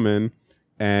you're a woman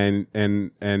and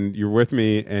you're with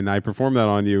me and I perform that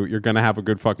on you, you're gonna have a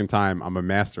good fucking time. I'm a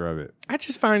master of it. I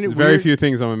just find it There's weird. very few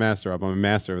things I'm a master of. I'm a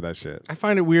master of that shit. I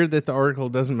find it weird that the article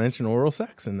doesn't mention oral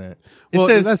sex in that. Well, it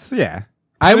says that's, yeah.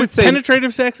 I would say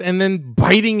penetrative sex and then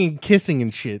biting and kissing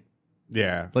and shit.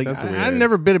 Yeah, like that's weird. I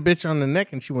never bit a bitch on the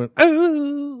neck and she went,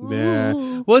 oh.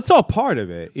 Yeah. Well, it's all part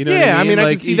of it. You know yeah, what I mean? I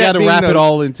like, can see you that got to being wrap it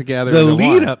all in together. The in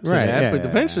lead one. up to right, that, yeah, but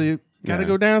eventually you got to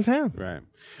go downtown. Right.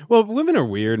 Well, women are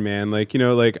weird, man. Like,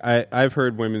 like I've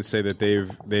heard women say that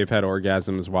they've had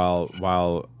orgasms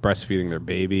while breastfeeding their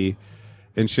baby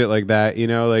and shit like that.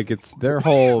 Like it's their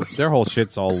whole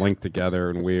shit's all linked together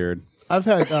and weird. I've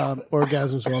had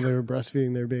orgasms while they were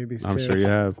breastfeeding their babies, I'm too. sure you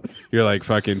have. You're like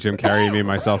fucking Jim Carrey, me,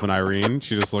 myself, and Irene.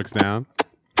 She just looks down.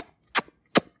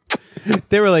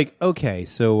 They were like, okay,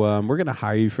 so we're going to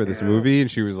hire you for this movie. And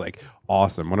she was like,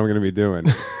 awesome. What am I going to be doing?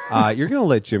 You're going to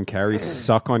let Jim Carrey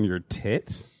suck on your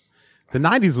tit? The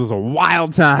 90s was a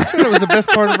wild time. It was the best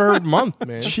part of her month,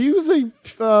 man. She was a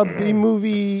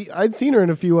B-movie. I'd seen her in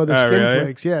a few other skin really?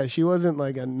 flicks. Yeah, she wasn't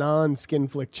like a non-skin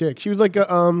flick chick. She was like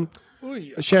a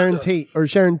Sharon Tate or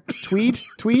Sharon Tweed,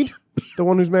 the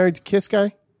one who's married to Kiss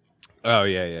guy. Oh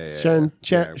yeah.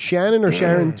 Shannon or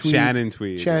Sharon Tweed? Shannon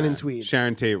Tweed. Shannon Tweed.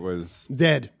 Sharon Tate was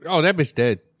dead. Oh, that bitch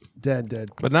dead.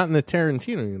 Dead. But not in the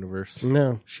Tarantino universe.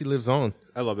 No, she lives on.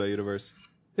 I love that universe.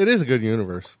 It is a good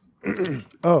universe.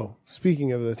 Oh,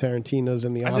 speaking of the Tarantinos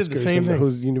and the I did the Oscars same and thing.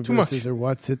 whose universes or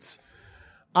what's,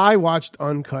 I watched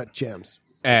Uncut Gems.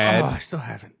 Ed, I still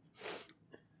haven't.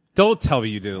 Don't tell me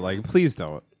you did it. Like, please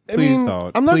don't. I mean,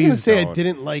 don't. I'm not going to Please say don't. I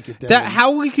didn't like it.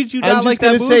 How could you I'm not just like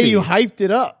that gonna movie? say you hyped it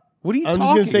up. What are you I'm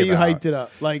talking just going to say about? you hyped it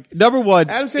up. Like, number one,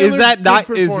 Adam is Sandler's that not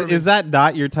good is performance. that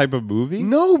not your type of movie?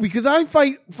 No, because I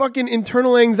fight fucking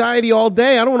internal anxiety all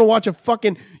day. I don't want to watch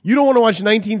you don't want to watch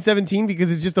 1917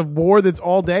 because it's just a war that's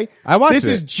all day. I watched This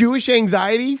it. is Jewish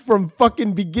anxiety from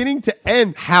fucking beginning to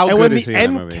end. How and good when is the he in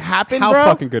end that movie? happened, How bro,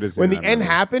 fucking good is he when in the that end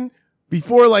movie? happened,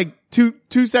 before like two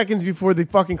seconds before the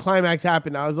fucking climax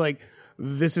happened, I was like,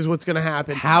 this is what's gonna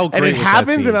happen. How and great it was that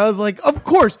happens, scene? and I was like, of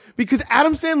course, because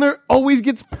Adam Sandler always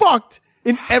gets fucked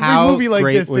in every How movie like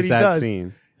great this was he that does.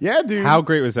 scene? Yeah, dude. How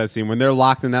great was that scene when they're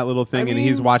locked in that little thing and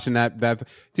he's watching that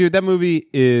dude? That movie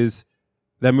is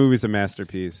That movie's a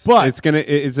masterpiece. But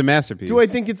it's a masterpiece. Do I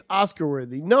think it's Oscar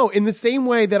worthy? No, in the same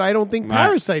way that I don't think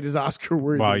Parasite is Oscar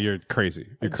worthy. Well, you're crazy.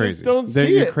 You're crazy. Just don't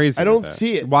see You're it. crazy. I don't with that.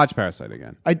 see it. Watch Parasite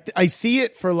again. I see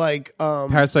it for like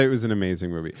Parasite was an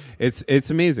amazing movie. It's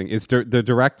amazing. It's the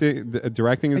directing. The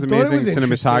directing is I thought it amazing.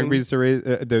 was Cinematography is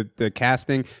the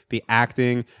casting, the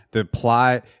acting, the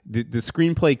plot, the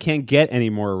screenplay can't get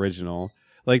any more original.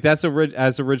 Like that's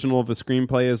as original of a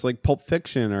screenplay as like Pulp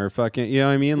Fiction or fucking, you know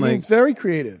what I mean? Like it's very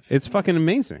creative. It's fucking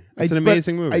amazing. It's an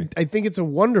amazing movie. I think it's a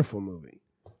wonderful movie.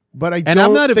 But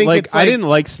I'm not think like it's I didn't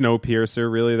like Snowpiercer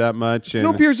really that much.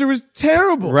 Snowpiercer was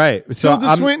terrible. Right. So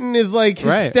Tilda Swinton is like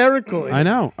hysterical. I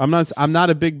know. I'm not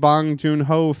a big Bong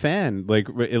Joon-ho fan. Like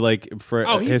for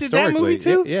he historically. did that movie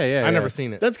too? Yeah. I never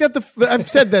seen it. That's got I've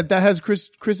said that has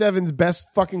Chris Evans' best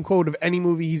fucking quote of any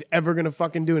movie he's ever gonna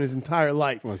fucking do in his entire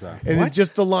life. What's that? And it's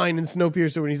just the line in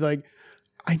Snowpiercer when he's like,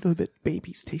 I know that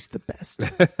babies taste the best.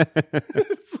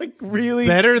 It's like really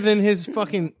better than his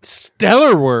fucking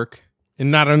stellar work in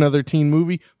Not Another Teen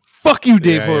Movie. Fuck you,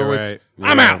 Dave Horowitz.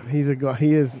 Right. I'm out. He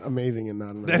is amazing in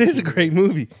Not Another. That is a great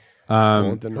movie.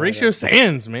 Horatio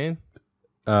Sands, man.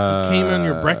 Came on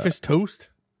your breakfast toast.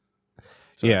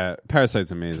 Yeah,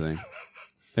 Parasite's amazing.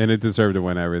 And it deserved to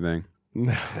win everything.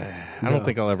 I don't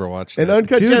think I'll ever watch that. And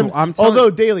Uncut Gems,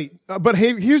 although daily. But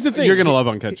hey, here's the thing. You're going to love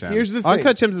Uncut Gems. Here's the thing.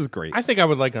 Uncut Gems is great. I think I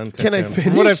would like Uncut Can Gems. I finish?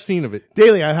 From what I've seen of it.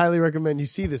 Daily, I highly recommend you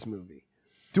see this movie.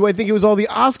 Do I think it was all the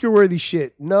Oscar-worthy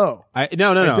shit? No. No. I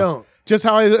don't. Just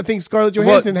how I think Scarlett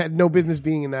Johansson had no business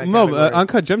being in that category.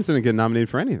 Uncut Gems didn't get nominated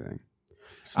for anything.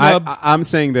 I'm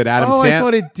saying that Adam Sandler. I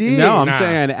thought it did. No, I'm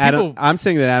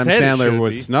saying that Adam Sandler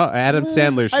was snubbed. Adam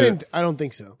Sandler should. I don't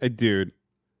think so. Dude.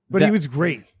 But he was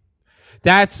great.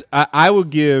 That's I will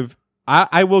give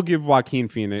Joaquin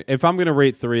Phoenix. If I'm going to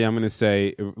rate 3, I'm going to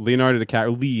say Leonardo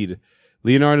DiCaprio.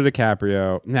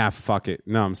 Nah, fuck it.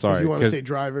 No, I'm sorry. You want to say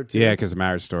Driver too? Yeah, because of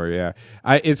Marriage Story. Yeah,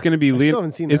 it's going to be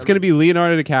it's going to be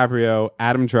Leonardo DiCaprio,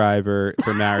 Adam Driver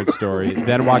for Marriage Story,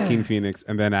 then Joaquin Phoenix,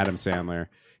 and then Adam Sandler.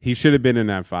 He should have been in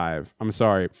that 5. I'm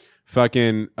sorry.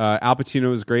 Fucking Al Pacino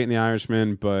was great in The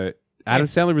Irishman, but Adam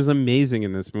Sandler was amazing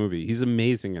in this movie. He's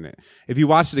amazing in it. If you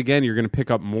watch it again, you're going to pick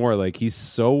up more. Like, he's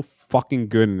so fucking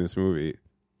good in this movie.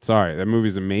 Sorry, that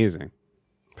movie's amazing.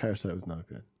 Parasite was not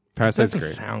good. Parasite's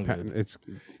great. Sound good. It's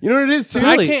you know what it is too.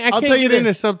 I can't tell you get into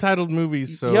this. subtitled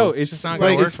movies. So Yo, it's it's not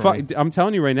like going to work for me. I'm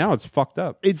telling you right now, it's fucked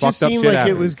up. It just seemed like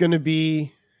it was going to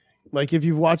be like if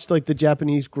you've watched like the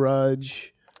Japanese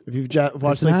Grudge, if you've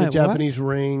watched like the Japanese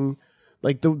Ring,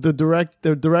 like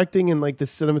the directing and like the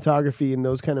cinematography in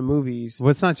those kind of movies. Well,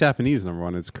 it's not Japanese, number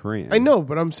one. It's Korean. I know,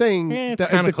 but I'm saying it's that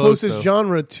kinda the close, closest though.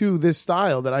 genre to this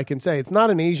style that I can say. It's not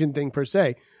an Asian thing per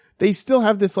se. They still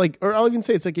have this like, or I'll even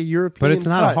say it's like a European. But it's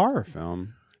not cut. a horror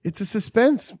film. It's a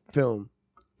suspense film.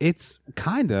 It's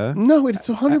kinda. No, it's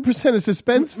 100% a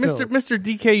suspense film. Mr.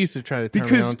 DK used to try to turn me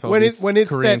Because on to when it's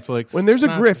Korean that, flicks. when there's a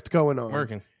It's not grift going on,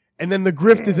 working. and then the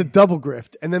grift is a double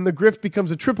grift, and then the grift becomes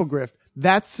a triple grift,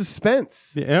 that's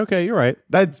suspense. Yeah, okay, you're right.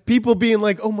 That's people being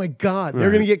like, oh my God, they're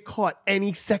Right. going to get caught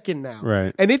any second now.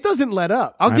 Right. And it doesn't let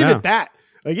up. I'll I give know. it that.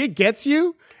 Like it gets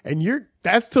you, and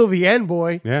that's till the end,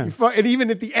 boy. Yeah. And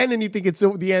even at the end, and you think it's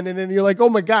the end, and then you're like, oh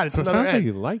my God, it's So it another sounds like end.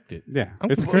 you liked it. Yeah,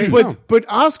 I'm it's confused. great. But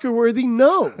Oscar worthy,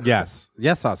 no. Yes,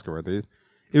 Oscar worthy.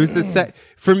 It was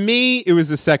for me. It was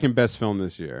the second best film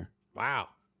this year. Wow.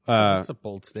 That's a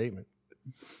bold statement.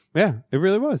 Yeah, it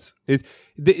really was.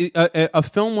 A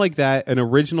film like that, an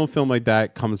original film like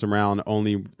that, comes around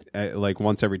only like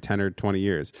once every 10 or 20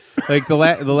 years. Like the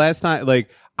last time, like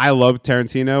I love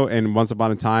Tarantino, and Once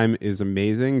Upon a Time is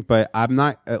amazing, but I'm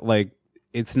not like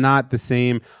it's not the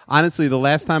same. Honestly, the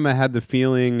last time I had the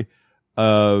feeling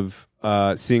of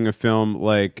seeing a film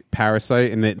like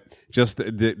Parasite, and it just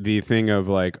the thing of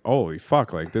like, holy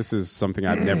fuck, like this is something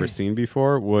I've never seen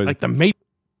before, was Like the mate.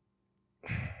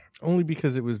 Only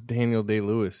because it was Daniel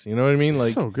Day-Lewis. You know what I mean?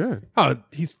 Like, so good. oh,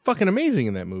 he's fucking amazing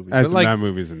in that movie. But That like,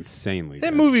 movie's insanely that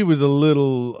good. movie was a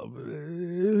little.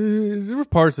 There were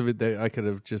parts of it that I could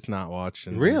have just not watched.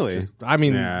 And Really? I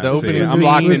mean, Yeah, the see, opening I'm scene.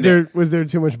 locked in. Was there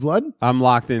too much blood? I'm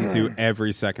locked into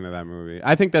every second of that movie.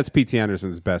 I think that's P.T.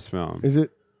 Anderson's best film. Is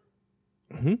it?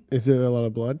 Is there a lot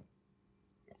of blood?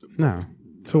 No.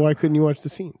 So why couldn't you watch the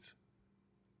scenes?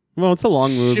 Well, it's a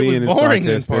long movie was and it's boring in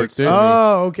artistic. parts.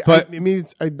 Oh, okay. But- I mean,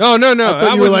 it's, No. I thought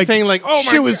I you were wasn't saying like, oh my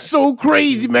shit was God. so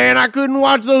crazy, man. I couldn't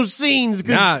watch those scenes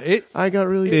because Nah, I got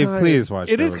really Dave, tired. please watch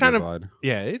It is There kind Will of. Be Blood.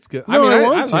 Yeah, it's good. No, I mean, I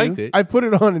want to. liked it. I put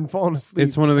it on and fallen asleep.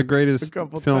 It's one of the greatest A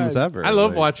couple films times. ever. I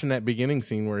love Like, watching that beginning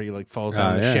scene where he like falls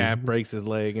down the yeah. shaft, breaks his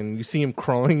leg, and you see him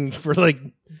crawling for like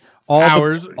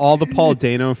hours. All the Paul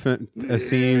Dano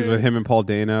scenes with him and Paul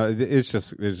Dano. It's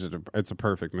a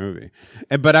perfect movie.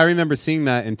 But I remember seeing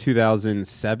that in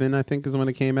 2007, I think is when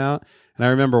it came out. And I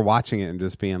remember watching it and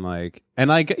just being like, and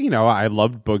like, you know, I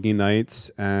loved Boogie Nights.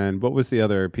 And what was the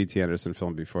other P.T. Anderson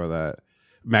film before that?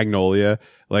 Magnolia,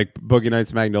 like Boogie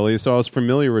Nights, Magnolia. So I was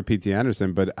familiar with P.T.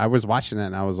 Anderson, but I was watching that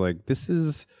and I was like, this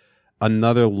is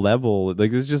another level.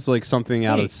 Like, this is just like something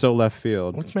out of so left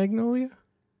field. What's Magnolia?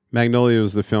 Magnolia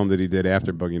was the film that he did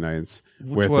after Boogie Nights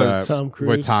with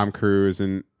Tom Cruise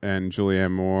and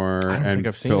Julianne Moore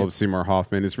and Philip Seymour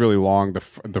Hoffman. It's really long. The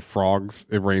frogs,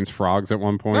 it rains frogs at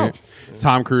one point. Oh.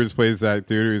 Tom Cruise plays that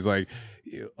dude who's like,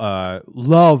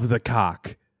 love the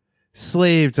cock.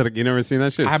 Slave to the, you never seen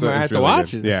that shit? I have to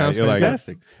watch it. Yeah, it sounds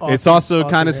fantastic. Like, it's also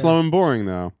kind of slow and boring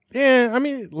though. Yeah, I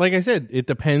mean, like I said, it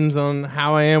depends on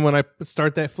how I am when I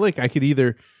start that flick. I could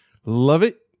either love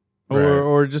it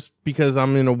or just because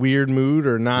I'm in a weird mood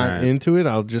or not into it,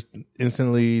 I'll just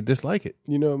instantly dislike it.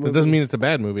 You know, it doesn't mean it's a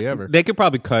bad movie ever. They could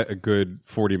probably cut a good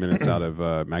 40 minutes out of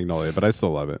Magnolia, but I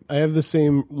still love it. I have the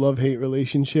same love-hate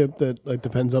relationship that like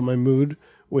depends on my mood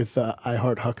with I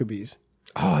Heart Huckabees.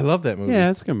 Oh, I love that movie. Yeah,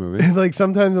 it's a good movie. Like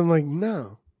sometimes I'm like,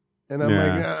 no. And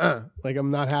I'm like I'm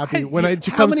not happy. When it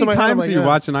how comes many to my times head, do you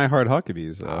watch an I Heart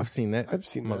Huckabees, though? I've seen that. I've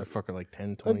seen motherfucker that. like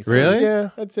 10, 20 Really?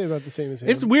 Yeah, I'd say about the same as him.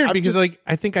 It's weird because like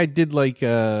I think I did like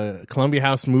a Columbia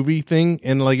House movie thing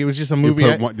and like it was just a movie.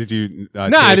 Did you? No,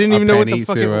 I didn't even know what the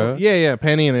fuck it was. Yeah,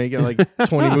 penny, and I got like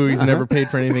 20 movies and never paid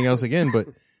for anything else again. But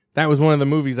that was one of the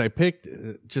movies I picked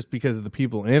just because of the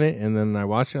people in it. And then I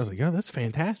watched it. I was like, oh, that's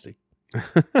fantastic.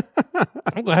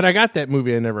 I'm glad I got that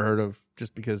movie I never heard of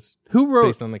just because. Who wrote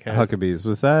based on the cast. Huckabees?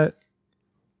 Was that?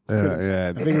 Yeah,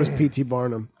 I think it was P.T.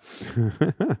 Barnum.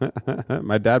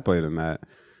 My dad played in that.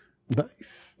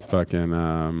 Nice. Fucking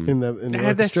in the I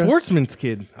had that orchestra? Schwartzman's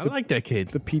kid. I like that kid.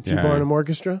 The P.T. Barnum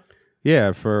Orchestra.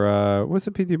 Yeah, for what's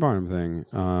the P.T. Barnum thing?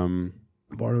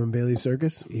 Barnum and Bailey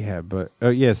Circus. Yeah, but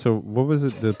yeah. So what was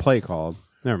it? The play called?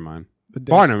 Never mind.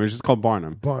 Barnum. It's just called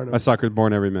Barnum. Barnum. A sucker's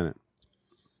born every minute.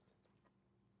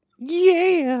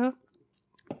 Yeah.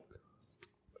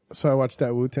 So I watched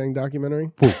that Wu-Tang documentary.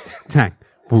 Wu-Tang.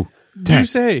 Did you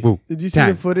say? Did you see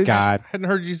the footage? God. I hadn't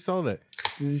heard you saw that.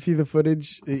 Did you see the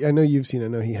footage? I know you've seen it. I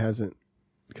know he hasn't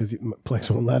because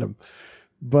Plex won't let him.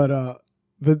 But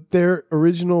their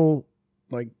original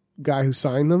like guy who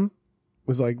signed them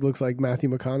was like looks like Matthew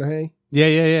McConaughey.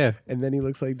 Yeah. And then he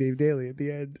looks like Dave Daly at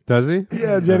the end. Does he?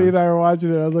 Yeah, Jenny and I were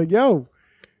watching it. I was like, yo,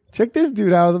 check this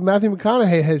dude out. Matthew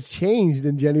McConaughey has changed.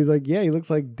 And Jenny was like, yeah, he looks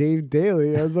like Dave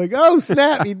Daly. I was like, oh,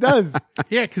 snap, he does.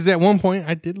 Yeah, because at one point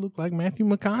I did look like Matthew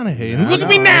McConaughey. And look at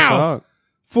me now.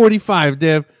 45,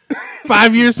 Dev.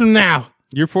 5 years from now.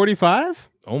 You're 45?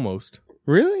 Almost.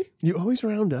 Really? You always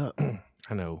round up.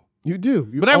 I know. You do.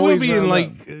 But I will be in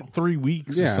like 3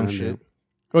 weeks or some shit.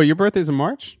 Oh, your birthday's in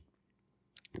March?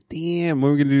 Damn,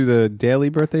 when are we going to do the daily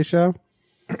birthday show?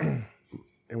 It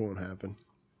won't happen.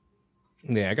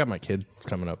 Yeah, I got my kid. It's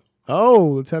coming up.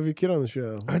 Oh, let's have your kid on the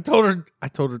show. I told her,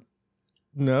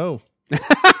 no.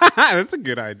 That's a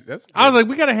good idea. I was like,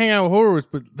 we got to hang out with Horowitz,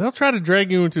 but they'll try to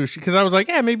drag you into it. Because I was like,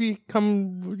 yeah, maybe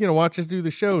come, watch us do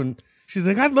the show. And she's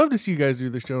like, I'd love to see you guys do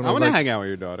the show. And I want to hang out with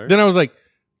your daughter. Then I was like,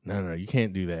 no, you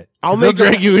can't do that. They'll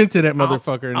drag you into that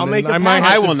motherfucker. I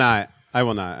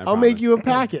will not. I'll make you a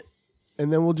packet. And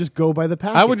then we'll just go by the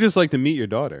packet. I would just like to meet your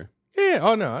daughter. Yeah.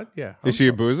 Oh, no. Yeah. Is she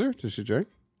a boozer? Does she drink?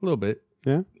 A little bit.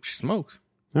 Yeah. She smokes.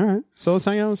 All right. So let's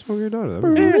hang out and smoke with your daughter.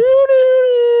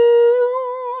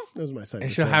 That was my second.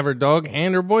 And she'll have her dog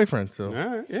and her boyfriend. So, all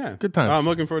right. Yeah. Good times. Oh, I'm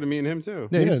looking forward to meeting him too.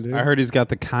 Yeah, dude. I heard he's got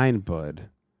the kind bud.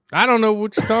 I don't know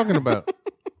what you're talking about.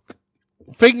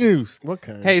 Fake news. What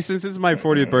kind? Hey, since it's my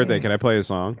 40th birthday, can I play a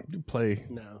song? You play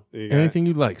No. anything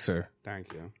you like, sir.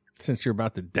 Thank you. Since you're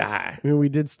about to die. I mean, we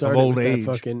did start Of it old with age.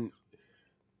 that fucking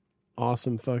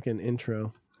awesome fucking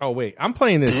intro. Oh, wait. I'm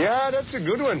playing this. Yeah, that's a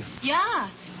good one. Yeah.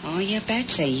 Oh, you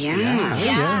betcha.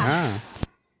 Yeah.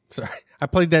 Sorry. I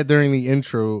played that during the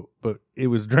intro, but it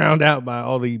was drowned out by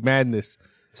all the madness.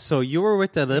 So you were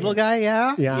with the little guy,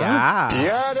 yeah?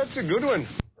 Yeah, that's a good one.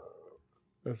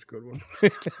 That's a good one.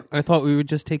 I thought we would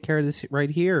just take care of this right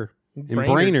here in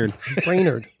Brainerd.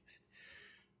 Brainerd.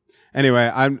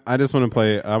 Anyway, I just want to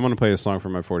play. I want to play a song for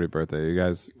my 40th birthday. You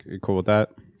guys cool with that?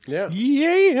 Yeah.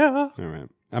 Yeah. All right.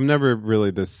 I'm never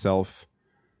really this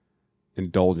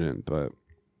self-indulgent, but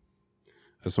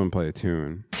I just want to play a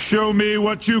tune. Show me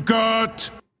what you got.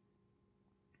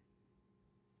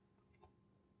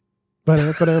 Yo,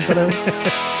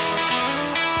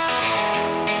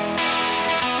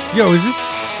 is this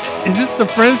Is this the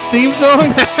Friends theme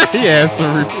song? Yeah, it's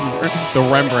the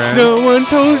Rembrandt. No one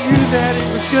told you that it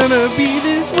was gonna be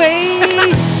this way.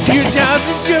 Your job's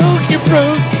a joke, you're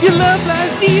broke, your love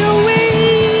life's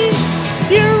DOA.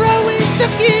 You're always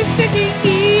stuck in second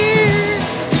gear.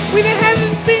 When it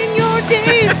hasn't been your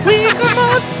day, week, a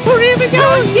month, or even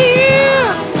your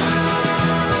year.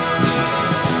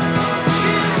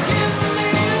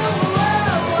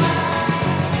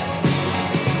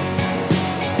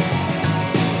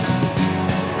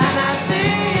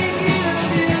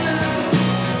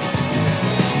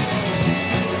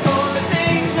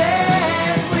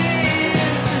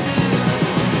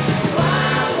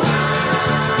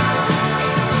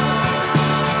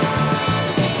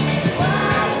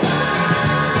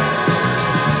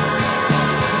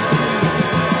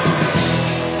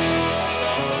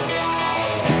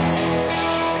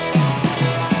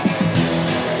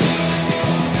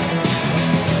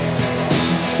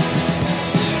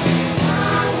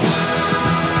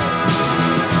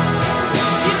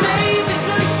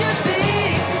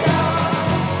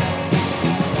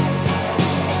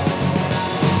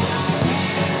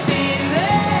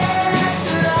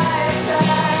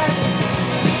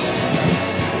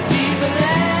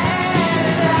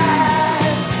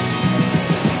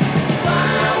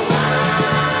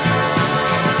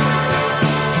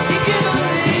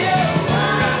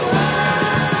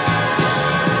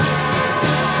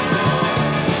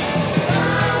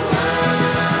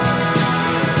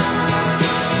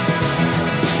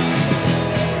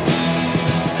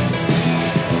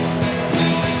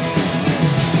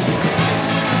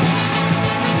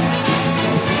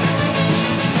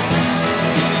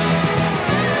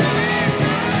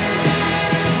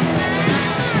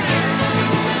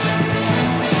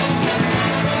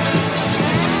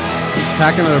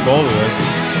 Pack another bowl of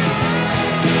this.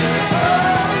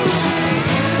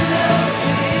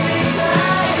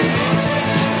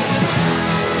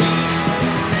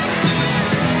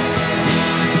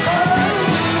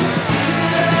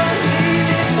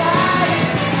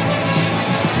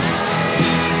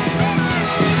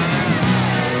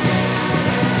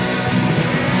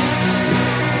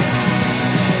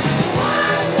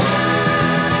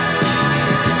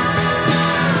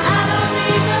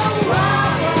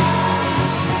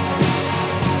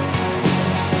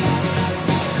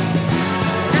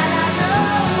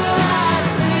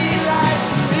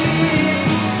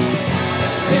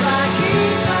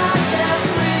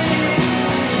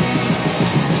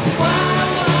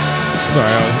 Sorry,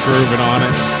 I was grooving on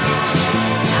it.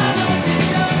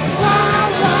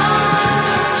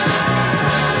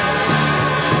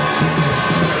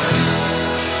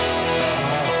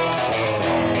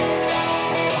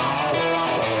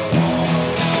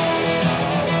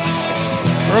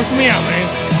 Gross me out,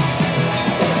 man.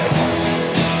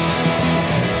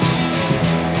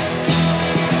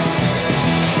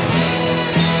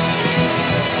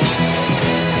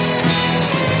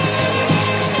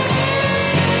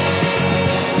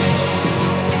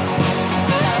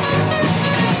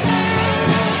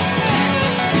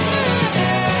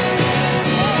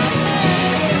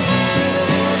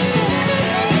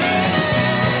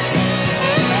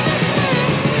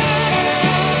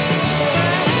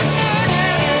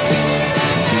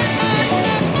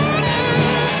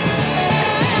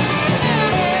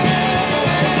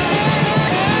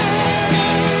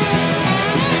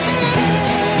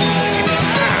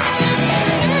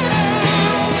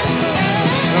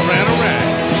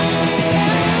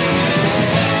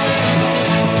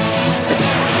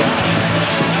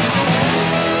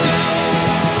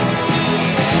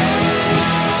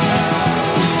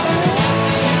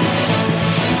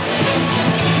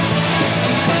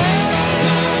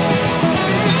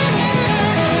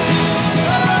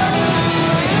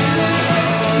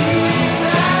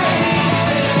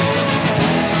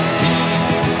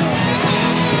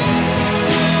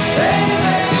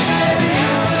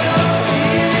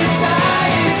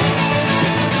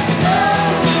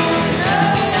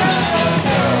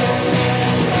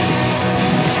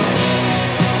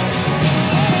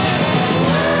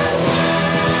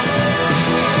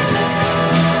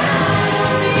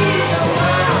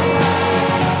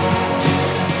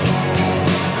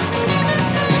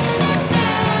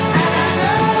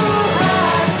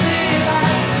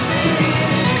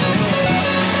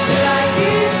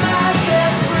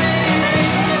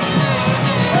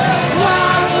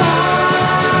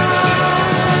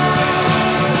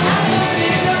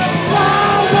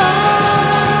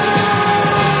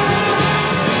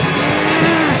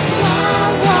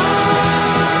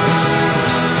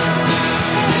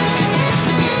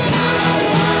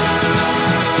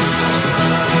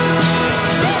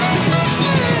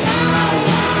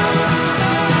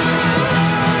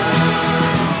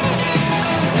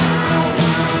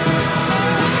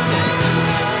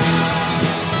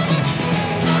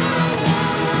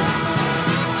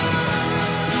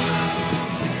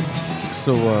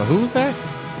 So who was that?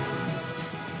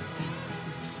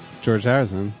 George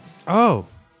Harrison. Oh,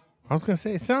 I was gonna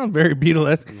say it sounded very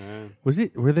Beatlesque. Yeah. Was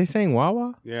it? Were they saying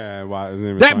Wawa? Yeah.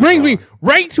 That brings me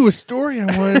right to a story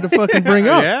I wanted to fucking bring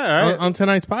up. Yeah, right. on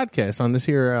tonight's podcast, on this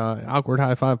here Awkward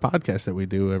High Five podcast that we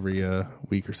do every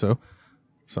week or so,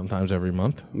 sometimes every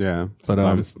month. Yeah, but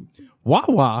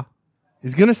Wawa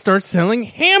is gonna start selling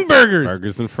hamburgers,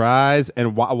 burgers and fries,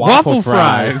 and waffle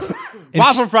fries.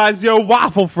 Waffle fries, yo,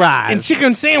 waffle fries, and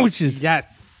chicken sandwiches.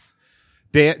 Yes,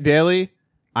 Daily.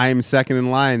 I am second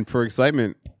in line for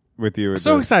excitement with you.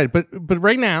 So excited, but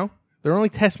right now they're only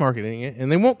test marketing it,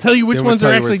 and they won't tell you which ones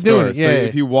are actually doing it. So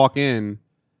if you walk in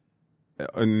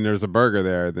and there's a burger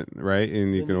there, right,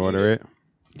 and you can order it.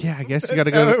 Yeah, I guess you got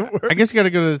to go. I guess you got to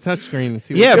go to the touchscreen and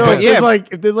see. Yeah, but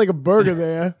if there's like a burger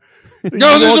there.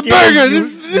 No, there's a burger.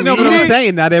 This no, but I'm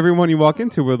saying not everyone you walk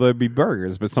into will be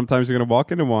burgers, but sometimes you're going to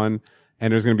walk into one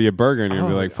and there's going to be a burger, and you're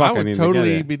going to be like, "Fuck, I need totally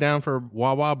to get it." be down for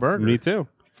Wawa burger. Me too.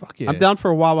 Fuck yeah. I'm down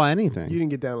for a Wawa anything. You didn't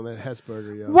get down on that Hess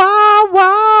burger, yo.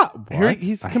 Wawa.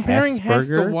 He's comparing Hess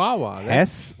to Wawa.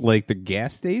 Hess, like the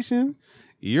gas station?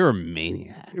 You're a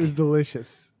maniac. It was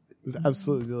delicious. It was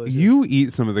absolutely delicious. You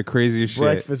eat some of the craziest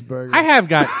breakfast burgers. I have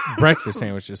got breakfast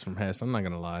sandwiches from Hess. I'm not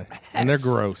going to lie. And they're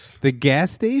gross. The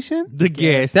gas station? The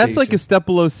gas That's station. like a step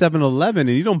below 7-Eleven,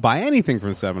 and you don't buy anything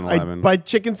from 7-Eleven. I buy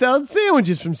chicken salad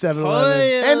sandwiches from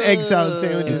 7-Eleven. And egg salad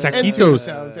sandwiches. And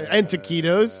taquitos. And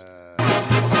taquitos.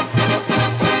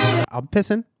 I'm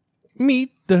pissing.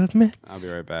 Meet the Mets. I'll be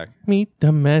right back. Meet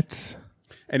the Mets.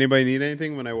 Anybody need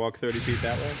anything when I walk 30 feet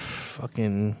that way?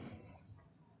 Fucking...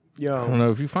 Yo. I don't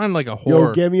know. If you find like a whore...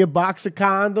 Yo, get me a box of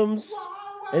condoms.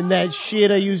 And that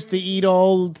shit I used to eat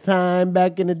all the time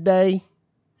back in the day.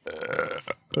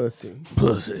 Pussy.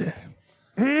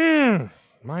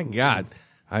 My God.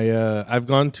 I've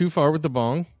gone too far with the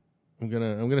bong. I'm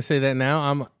gonna say that now.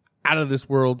 I'm out of this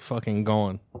world fucking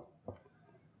gone.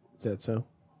 Is that so?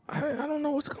 I don't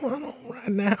know what's going on right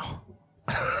now.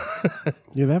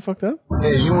 You're that fucked up?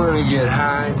 Hey, you want to get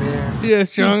high, man?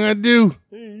 Yes, John, I do.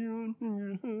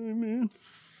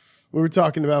 We were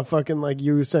talking about fucking, like,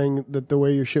 you were saying that the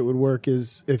way your shit would work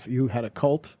is if you had a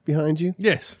cult behind you.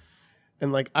 Yes.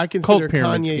 And, like, I consider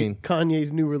pyramid scheme.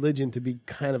 Kanye's new religion to be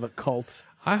kind of a cult.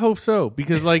 I hope so,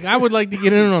 because, like, I would like to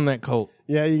get in on that cult.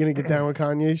 Yeah, you're going to get down with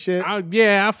Kanye's shit?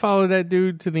 I follow that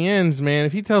dude to the ends, man.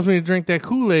 If he tells me to drink that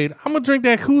Kool-Aid, I'm going to drink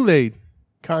that Kool-Aid.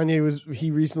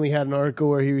 He recently had an article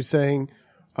where he was saying,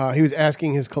 he was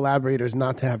asking his collaborators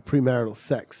not to have premarital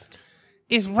sex.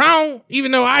 It's wrong,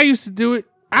 even though I used to do it.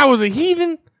 I was a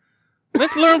heathen.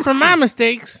 Let's learn from my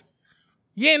mistakes.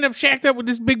 You end up shacked up with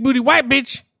this big booty white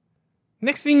bitch.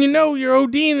 Next thing you know, you're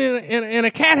ODing in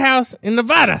a cat house in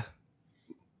Nevada.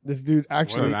 This dude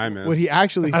actually, what he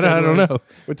actually said I don't know.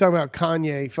 We're talking about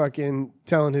Kanye fucking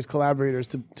telling his collaborators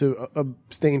to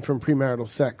abstain from premarital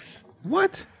sex.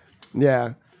 What?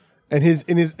 Yeah. And his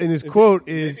quote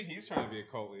is, maybe he's trying to be a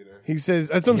cult leader. He says,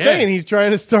 that's what I'm saying. He's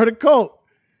trying to start a cult.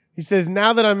 He says,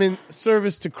 now that I'm in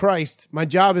service to Christ, my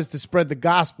job is to spread the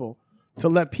gospel, to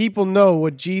let people know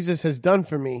what Jesus has done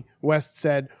for me. West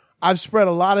said, I've spread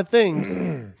a lot of things.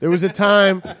 There was a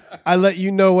time I let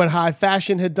you know what high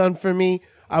fashion had done for me.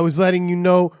 I was letting you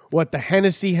know what the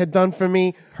Hennessy had done for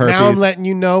me. Herpes. Now I'm letting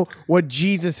you know what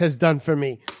Jesus has done for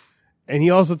me. And he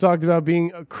also talked about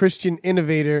being a Christian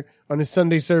innovator on his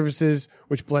Sunday services,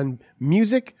 which blend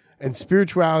music and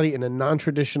spirituality in a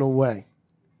non-traditional way.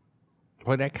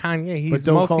 Boy, that Kanye, he's But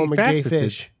don't call him a gay multifaceted.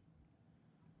 fish.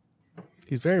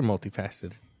 He's very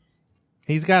multifaceted.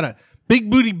 He's got a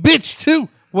big booty bitch, too.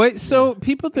 Wait, so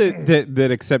people that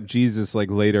accept Jesus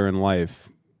like later in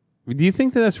life, do you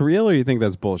think that that's real or you think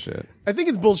that's bullshit? I think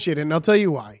it's bullshit, and I'll tell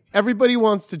you why. Everybody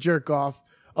wants to jerk off.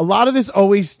 A lot of this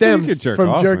always stems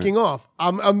from jerking off.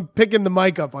 I'm picking the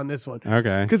mic up on this one.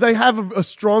 Okay. Because I have a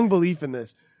strong belief in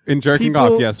this. In jerking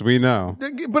off, yes, we know.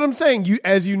 But I'm saying,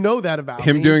 as you know that about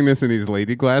Him me. doing this in these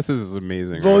lady glasses is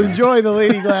amazing. Well, enjoy the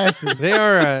lady glasses. They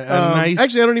are a nice...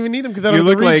 Actually, I don't even need them because I don't You have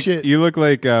look to read like shit. you look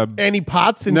like Annie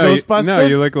Potts in no, Ghostbusters.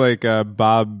 you look like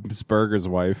Bob Sperger's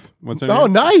wife. What's her name? Oh,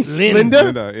 nice.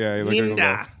 Linda. Yeah, you look like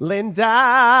a wife.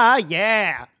 Linda.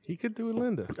 Yeah. He could do it,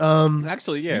 Linda.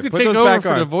 Actually, yeah. You could put take those over back for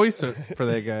on. the voice for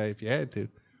that guy if you had to.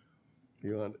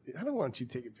 I don't want you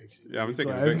taking pictures. Yeah, I'm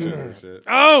taking pictures and shit.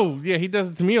 Oh, yeah, he does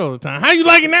it to me all the time. How you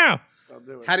like it now? I'll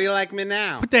do it. How do you like me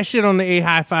now? Put that shit on the A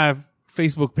High Five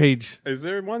Facebook page. Is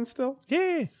there one still?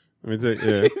 Yeah. Let me take.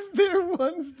 Yeah. Is there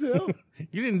one still?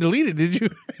 You didn't delete it, did you?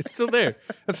 It's still there.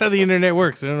 That's how the internet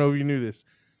works. I don't know if you knew this.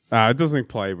 It doesn't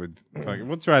play with.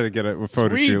 We'll try to get it with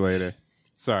photo Sweet. shoot later.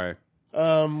 Sorry.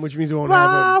 Which means we won't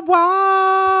have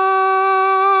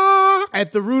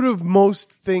at the root of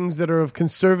most things that are of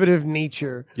conservative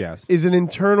nature Yes. is an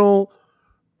internal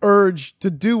urge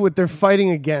to do what they're fighting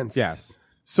against. Yes.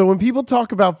 So when people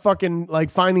talk about fucking like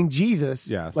finding Jesus,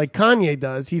 Yes. like Kanye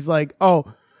does, he's like, oh,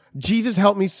 Jesus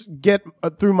helped me get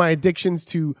through my addictions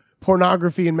to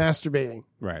pornography and masturbating.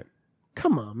 Right.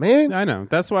 Come on, man. I know.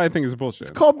 That's why I think it's bullshit.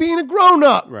 It's called being a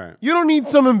grown-up. Right. You don't need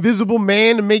some invisible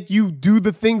man to make you do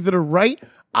the things that are right.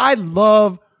 I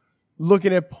love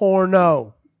looking at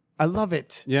porno. I love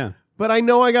it. Yeah. But I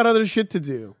know I got other shit to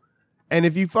do. And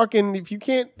if you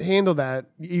can't handle that,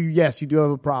 yes, you do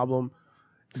have a problem,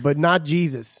 but not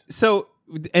Jesus. So,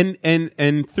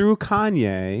 and through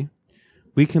Kanye,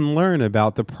 we can learn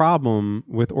about the problem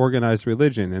with organized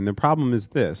religion. And the problem is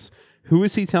this. Who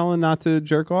is he telling not to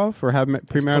jerk off or have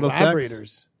premarital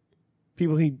collaborators. sex?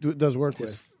 People he does work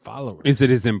with. Followers. Is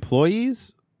it his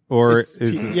employees? Or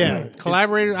is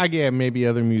collaborators? I get maybe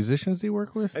other musicians he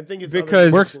work with. I think it's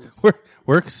because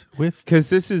works with, because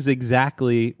this is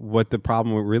exactly what the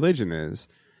problem with religion is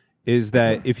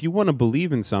that if you want to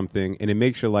believe in something and it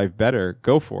makes your life better,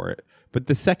 go for it. But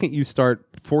the second you start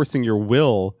forcing your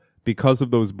will because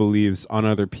of those beliefs on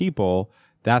other people,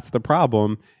 that's the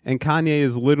problem. And Kanye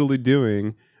is literally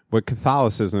doing what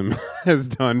Catholicism has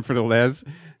done for the last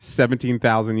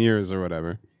 17,000 years or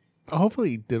whatever. Hopefully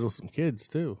he diddle some kids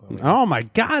too. I mean, oh my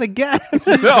God, again.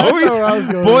 It always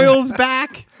boils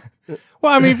back.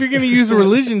 Well, I mean, if you're going to use a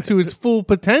religion to its full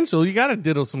potential, you got to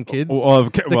diddle some kids. The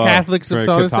Catholics have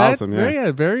taught us that.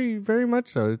 Yeah, very, very much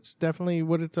so. It's definitely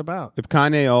what it's about. If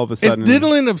Kanye all of a sudden... It's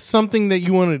diddling of something that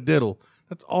you want to diddle.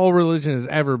 That's all religion has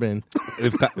ever been.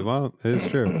 Well, it is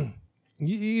true.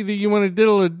 Either you want to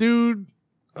diddle a dude,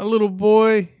 a little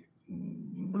boy,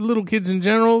 little kids in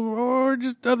general, or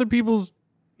just other people's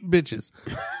bitches.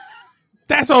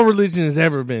 That's all religion has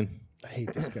ever been. I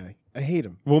hate this guy. I hate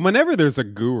him. Well, whenever there's a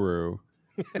guru,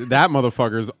 that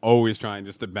motherfucker's always trying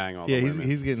just to bang all the women.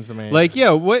 He's getting some ass. Like,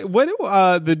 yeah, what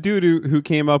the dude who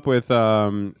came up with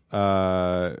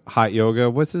hot yoga,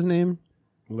 what's his name?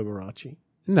 Liberace.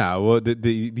 No, well,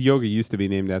 the yoga used to be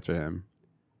named after him.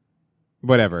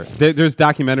 Whatever. There's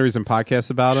documentaries and podcasts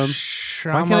about him.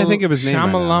 Why can't I think of his name?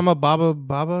 Shamalama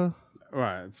Baba.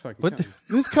 Right, it's fucking. What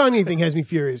this Kanye thing has me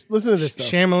furious. Listen to this stuff.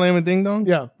 Shamalama Ding Dong.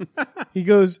 Yeah, he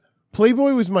goes.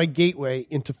 Playboy was my gateway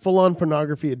into full-on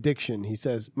pornography addiction. He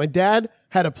says, my dad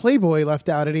had a Playboy left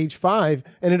out at age 5,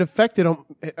 and it affected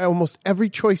almost every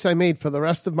choice I made for the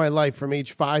rest of my life from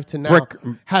age 5 to now,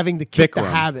 having to kick the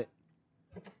habit.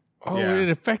 Oh, yeah. It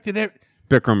affected it.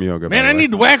 Bikram yoga. Man, I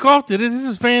need to whack off to this. This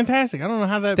is fantastic. I don't know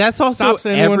how that's also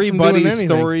everybody's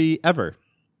story ever.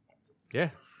 Yeah.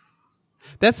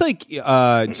 That's like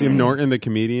Jim Norton, the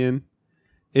comedian.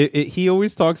 He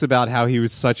always talks about how he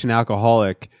was such an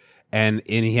alcoholic and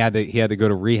he had to go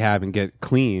to rehab and get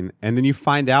clean. And then you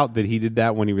find out that he did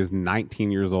that when he was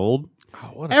 19 years old.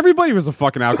 Oh, everybody was a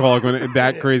fucking alcoholic when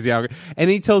that crazy alcoholic. And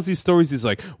he tells these stories. He's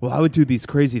like, well, I would do these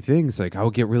crazy things. Like I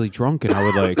would get really drunk and I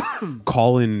would like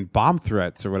call in bomb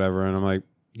threats or whatever. And I'm like,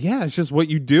 yeah, it's just what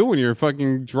you do when you're a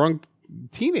fucking drunk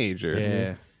teenager.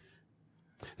 Yeah.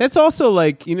 That's also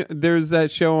like, you know, there's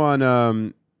that show on,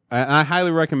 and I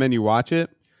highly recommend you watch it.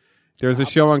 There's a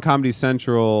show on Comedy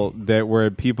Central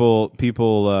where people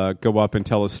go up and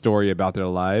tell a story about their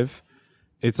life.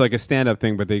 It's like a stand-up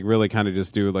thing, but they really kind of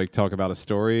just do like talk about a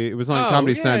story. It was on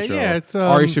Comedy Central. Yeah, it's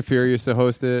Ari Shaffir used to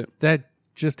host it. That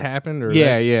just happened, or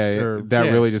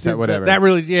really just whatever. That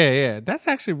really, yeah. That's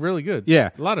actually really good.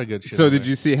 Yeah, a lot of good shit. So did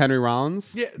you see Henry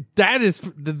Rollins? Yeah, that is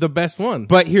the best one.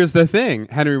 But here's the thing: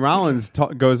 Henry Rollins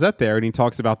goes up there and he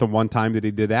talks about the one time that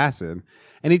he did acid.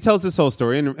 And he tells this whole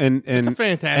story, and it's a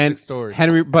fantastic story.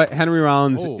 Henry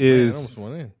Rollins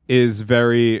is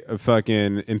very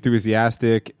fucking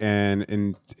enthusiastic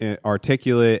and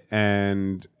articulate,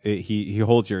 and he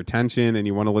holds your attention, and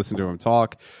you want to listen to him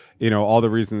talk. You know all the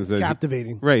reasons that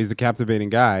captivating. Right, he's a captivating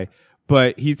guy.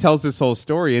 But he tells this whole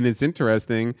story, and it's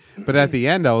interesting. But at the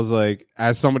end, I was like,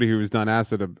 as somebody who's done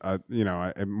acid,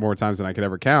 more times than I could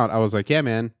ever count, I was like, yeah,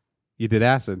 man, you did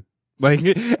acid. Like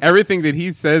everything that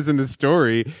he says in the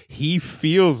story, he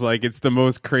feels like it's the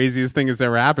most craziest thing that's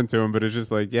ever happened to him. But it's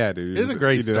just like, yeah, dude, it's a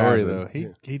great story though.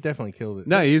 He definitely killed it.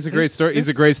 No, he's a great story. He's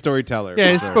a great storyteller.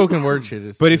 Yeah, his spoken word shit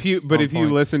is. But if you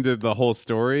listen to the whole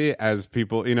story as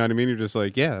people, you know what I mean, you're just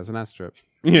like, yeah, that's an acid trip.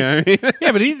 Yeah,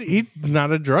 yeah, but he's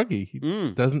not a druggie. He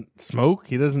doesn't smoke.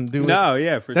 He doesn't do. No,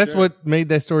 yeah, for that's sure. what made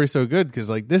that story so good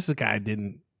because like this guy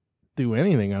didn't do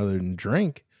anything other than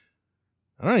drink.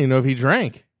 I don't even know if he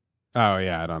drank. Oh,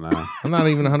 yeah, I don't know. I'm not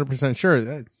even 100% sure.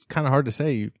 It's kind of hard to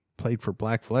say. You played for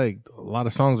Black Flag. A lot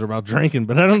of songs are about drinking,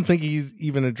 but I don't think he's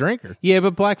even a drinker. Yeah,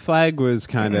 but Black Flag was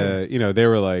kind of, you know, they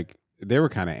were like, they were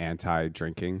kind of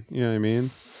anti-drinking. You know what I mean?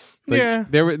 Yeah.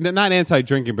 They're not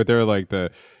anti-drinking, but they're like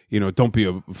the, don't be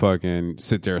a fucking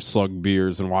sit there, slug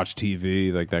beers and watch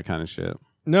TV, like that kind of shit.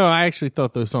 No, I actually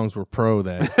thought those songs were pro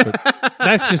that. But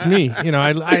that's just me.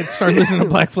 I started listening to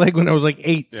Black Flag when I was like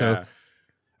 8. Yeah. So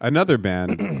another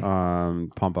band,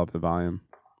 Pump Up the Volume.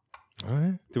 All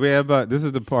right. Do we have? This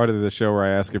is the part of the show where I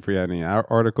ask if we had any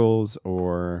articles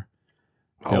or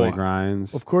daily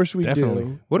grinds. Of course we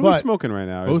do. What are we smoking right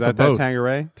now? Is that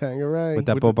Tanqueray? Tanqueray With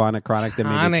that bubonic chronic that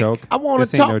made you choke? I want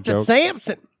to talk to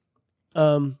Samson.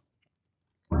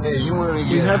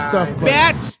 We have stuff.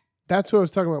 Bitch! That's what I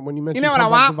was talking about when you mentioned Pump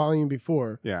Up the Volume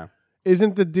before. Yeah.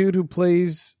 Isn't the dude who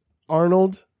plays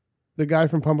Arnold the guy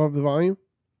from Pump Up the Volume?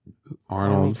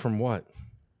 Arnold from what?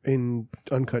 In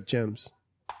Uncut Gems.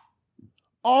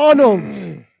 Arnold!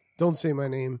 Don't say my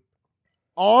name.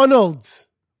 Arnold!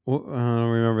 Well, I don't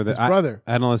remember that. His brother.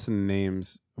 I don't listen to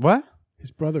names. What?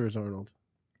 His brother is Arnold.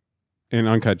 In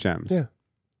Uncut Gems? Yeah.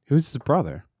 Who's his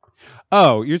brother?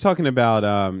 Oh, you're talking about...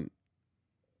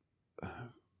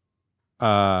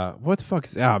 what the fuck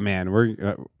is... Oh, man.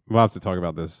 We'll have to talk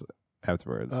about this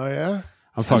afterwards. Oh, yeah?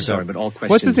 I'm fucked up. But all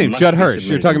What's his name? Judd Hirsch.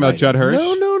 You're talking about Judd Hirsch?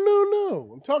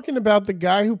 No. I'm talking about the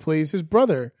guy who plays his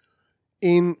brother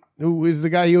who is the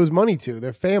guy he owes money to,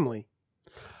 their family.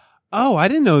 Oh, I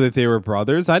didn't know that they were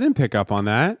brothers. I didn't pick up on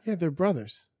that. Yeah, they're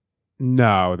brothers.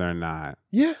 No, they're not.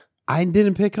 Yeah. I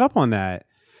didn't pick up on that.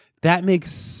 That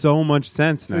makes so much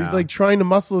sense now. So he's like trying to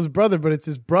muscle his brother, but it's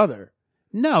his brother.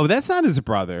 No, that's not his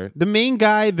brother. The main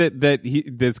guy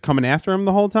that's coming after him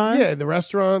the whole time? Yeah, the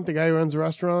restaurant, the guy who runs the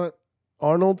restaurant,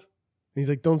 Arnold. He's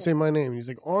like, don't say my name. He's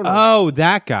like, Arnold. Oh,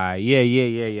 that guy.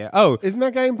 Yeah. Oh. Isn't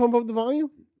that guy in Pump Up the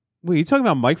Volume? Wait, you talking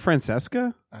about Mike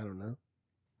Francesca? I don't know.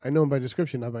 I know him by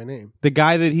description, not by name. The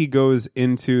guy that he goes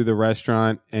into the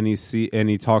restaurant and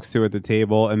he talks to at the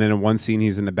table, and then in one scene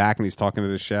he's in the back and he's talking to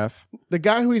the chef. The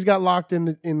guy who he's got locked in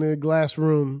the glass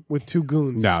room with two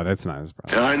goons. No, that's not his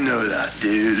brother. I know that,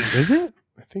 dude. Is it?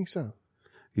 I think so.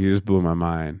 You just blew my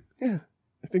mind. Yeah,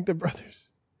 I think they're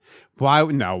brothers. Why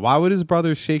would his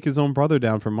brother shake his own brother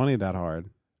down for money that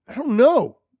hard? I don't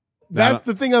know. That's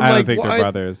the thing. I don't think they're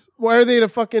brothers. Why are they at a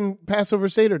fucking Passover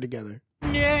Seder together?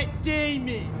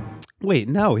 Wait,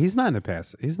 no, he's not in the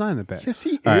past. He's not in the past. Yes,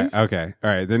 he All is. Right, okay. All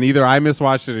right. Then either I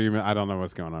miswatched it or I don't know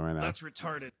what's going on right now. That's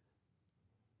retarded.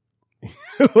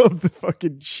 The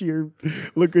fucking sheer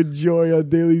look of joy on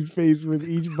Daly's face with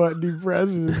each button he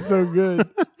presses. It's so good.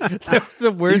 That was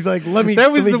the worst. He's like,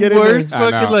 that was the worst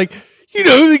fucking like,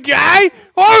 the guy?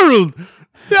 Arnold.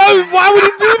 Why would he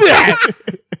do that?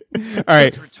 All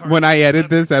right. When I edit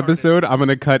this episode, I'm going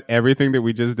to cut everything that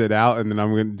we just did out, and then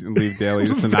I'm going to leave Daly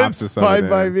a synopsis of it. Fine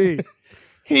by me.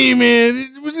 Hey, man,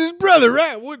 it was his brother,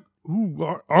 right? What? Who,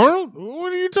 Arnold?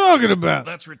 What are you talking about?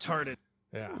 That's retarded.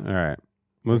 Yeah. All right.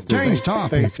 Let's do Change it.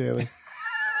 topic. Thanks, Daly.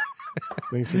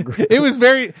 Thanks for It was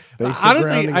very... honestly,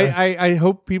 grounding us. I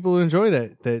hope people enjoy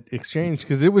that exchange,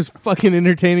 because it was fucking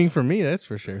entertaining for me, that's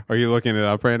for sure. Are you looking it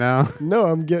up right now? No,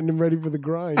 I'm getting him ready for the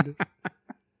grind.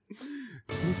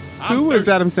 Who was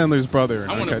Adam Sandler's brother?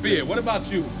 I want a beer. What about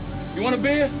you? You want a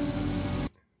beer?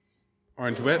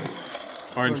 Orange Whip?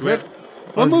 Orange Whip?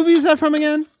 What movie is that from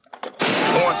again? Who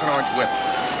wants an orange whip?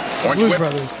 Orange Blues whip.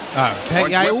 Brothers.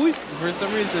 Orange I whip. always, for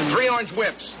some reason... 3 orange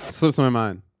whips. It slips my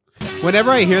mind.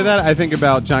 Whenever I hear that, I think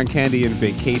about John Candy and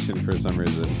Vacation for some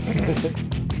reason.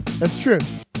 That's true.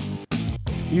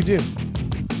 You do.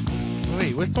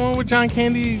 Wait, what's the one with John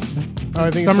Candy? Oh,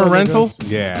 I think Summer it's Rental?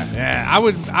 Yeah. Yeah,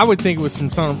 I would think it was from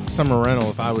Summer Rental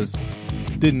if I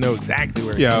didn't know exactly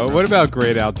where it came from. What about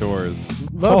Great Outdoors?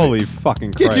 Love Holy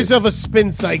fucking Get Christ. yourself a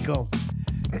spin cycle.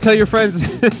 Tell your friends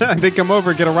they come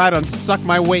over, get a ride on Suck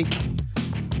My Wake.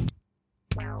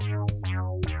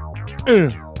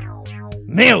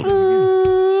 Nailed it.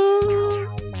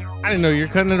 I didn't know you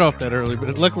were cutting it off that early,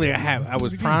 but luckily I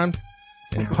was primed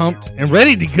and pumped and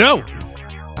ready to go.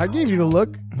 I gave you the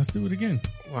look. Let's do it again.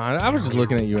 Well, I was just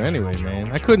looking at you anyway,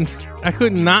 man. I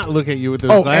couldn't not look at you with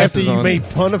those Oh, glasses after you on. made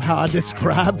fun of how I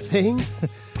describe things?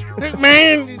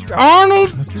 Man,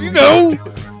 Arnold, you know.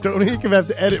 Don't you have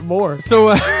to edit more. So,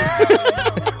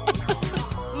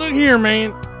 look here,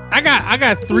 man. I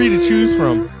got 3 to choose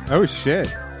from. Oh,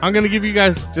 shit. I'm going to give you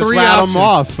guys Just 3 rattle options. them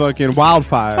off, fucking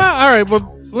wildfire. All right,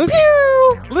 well,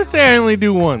 let's say I only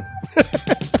do one.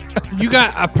 You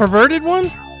got a perverted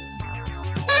one?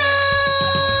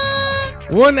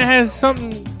 One that has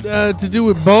something to do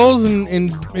with balls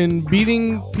and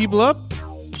beating people up?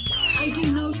 I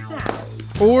do no sex.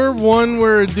 Or one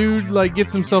where a dude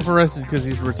gets himself arrested because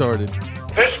he's retarded?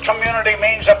 This community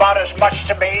means about as much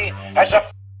to me as a...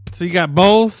 So you got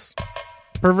balls,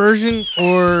 perversion,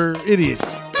 or idiot?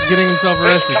 getting himself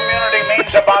arrested. This community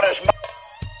means about as much.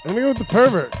 I'm gonna go with the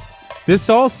pervert. This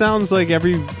all sounds like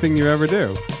everything you ever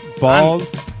do.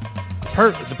 Balls.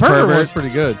 The pervert was pretty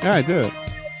good. Yeah, I do it.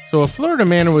 So a Florida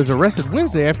man was arrested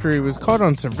Wednesday after he was caught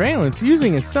on surveillance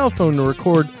using his cell phone to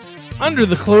record under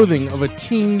the clothing of a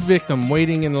teen victim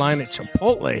waiting in line at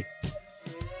Chipotle.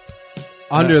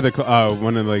 Under the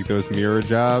one of like those mirror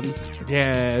jobs.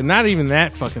 Yeah, not even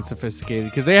that fucking sophisticated.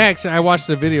 Because I watched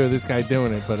a video of this guy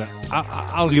doing it, but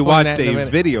I'll. You watched that in a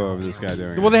video of this guy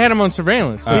doing it. Well, they had him on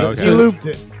surveillance. So okay. You looped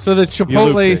it. So the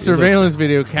Chipotle surveillance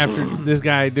video captured this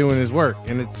guy doing his work,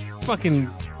 and it's fucking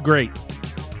great.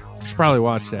 You should probably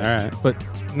watch that. All right.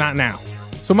 But not now.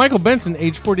 So Michael Benson,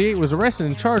 age 48, was arrested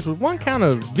and charged with one count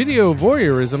of video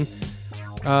voyeurism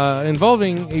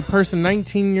involving a person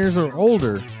 19 years or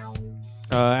older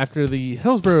after the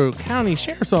Hillsborough County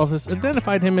Sheriff's Office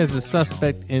identified him as a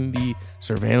suspect in the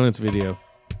surveillance video.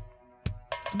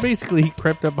 So basically, he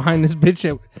crept up behind this bitch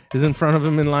that is in front of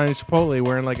him in line at Chipotle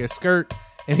wearing like a skirt,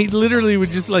 and he literally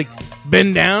would just like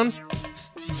bend down,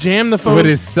 jam the phone with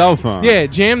his cell phone. Yeah,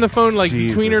 jam the phone like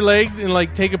between her legs and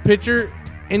like take a picture.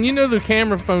 And you know the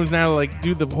camera phones now like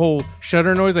do the whole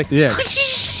shutter noise, like yeah.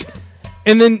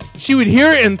 And then she would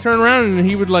hear it and turn around, and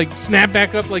he would like snap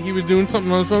back up like he was doing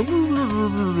something on his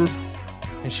phone.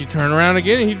 And she'd turn around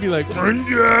again, and he'd be like,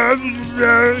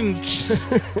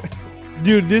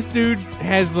 dude, this dude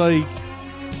has like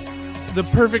the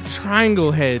perfect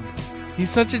triangle head. He's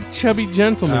such a chubby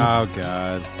gentleman. Oh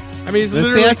God. I mean, it's Let's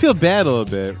literally. see, I feel bad a little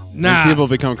bit. Nah. When people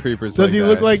become creepers. Does like he that.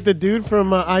 look like the dude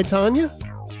from I, Tonya?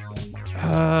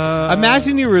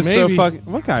 Imagine you were maybe. so fucking.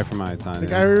 What guy from I, Tonya? The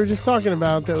guy we were just talking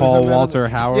about. That Paul was Walter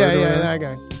Howard. Yeah, or yeah, whatever? that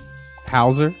guy.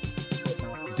 Hauser.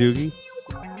 Doogie.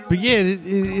 But yeah, it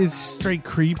is straight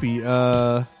creepy.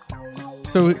 So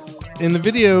in the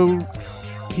video,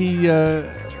 he,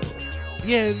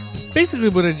 basically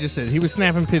what I just said. He was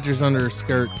snapping pictures under her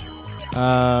skirt.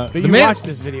 But you watched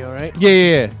this video, right?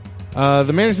 Yeah.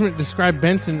 The management described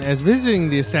Benson as visiting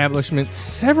the establishment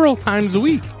several times a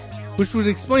week, which would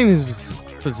explain his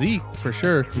physique for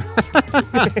sure.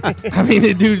 I mean,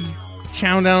 the dude's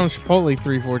chowing down on Chipotle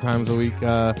 3-4 times a week.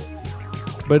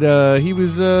 But he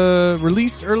was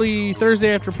released early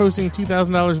Thursday after posting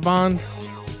 $2,000 bond.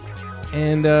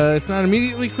 And it's not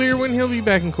immediately clear when he'll be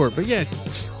back in court. But yeah,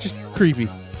 just creepy.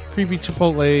 Creepy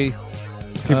Chipotle.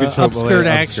 Upskirt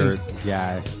action.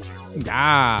 Yeah.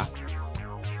 Ah.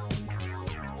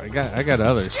 I got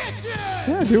others.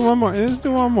 Yeah, do one more. Let's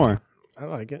do one more. I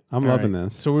like it. I'm loving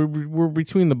this. So we're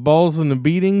between the balls and the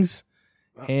beatings.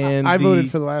 And I voted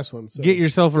for the last one. So. Get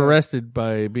yourself arrested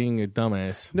by being a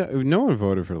dumbass. No one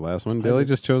voted for the last one. Billy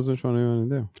just chose which one he wanted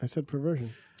to do. I said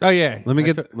perversion. Oh yeah. Let me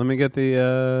get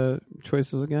the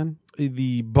choices again.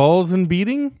 The balls and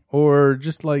beating, or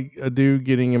just like a dude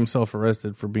getting himself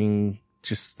arrested for being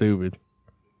just stupid.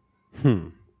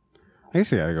 I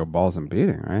guess you gotta go balls and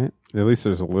beating, right? At least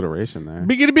there's alliteration there.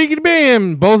 Biggity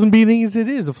bam! Balls and beating as it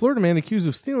is. A Florida man accused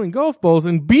of stealing golf balls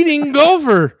and beating a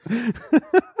golfer.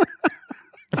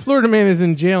 A Florida man is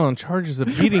in jail on charges of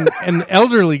beating an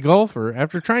elderly golfer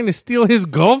after trying to steal his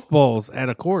golf balls at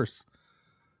a course.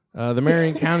 The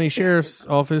Marion County Sheriff's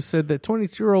Office said that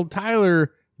 22-year-old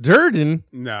Tyler Durden.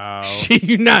 No.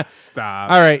 You're not.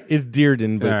 Stop. All right, it's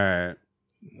Dearden. But all right.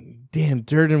 Damn,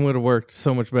 Durden would have worked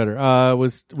so much better.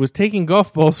 Was taking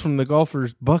golf balls from the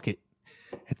golfer's bucket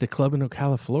at the club in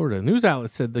Ocala, Florida. News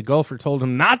outlet said the golfer told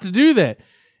him not to do that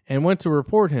and went to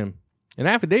report him. An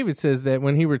affidavit says that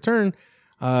when he returned,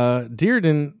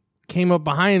 Dearden came up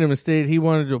behind him and stated he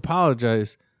wanted to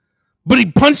apologize, but he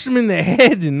punched him in the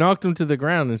head and knocked him to the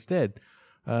ground instead.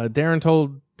 Darren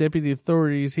told deputy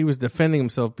authorities he was defending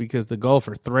himself because the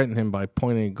golfer threatened him by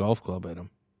pointing a golf club at him.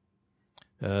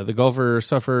 The golfer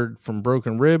suffered from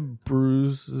broken rib,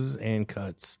 bruises, and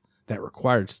cuts that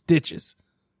required stitches.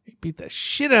 He beat the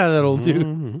shit out of that old dude.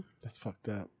 Mm-hmm. That's fucked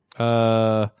up.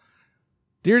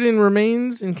 Dearden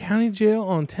remains in county jail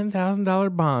on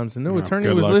 $10,000 bonds, and no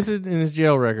attorney was listed in his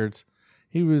jail records.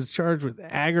 He was charged with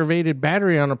aggravated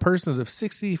battery on a person of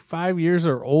 65 years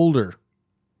or older.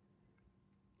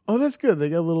 Oh, that's good. They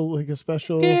got a little, like a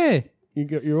special. Yeah.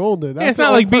 You're older. It's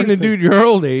not like beating a dude your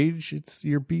old age.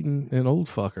 You're beating an old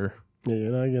fucker. Yeah,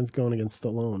 you're not going against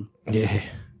Stallone. Yeah,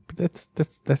 but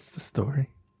that's the story.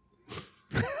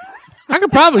 I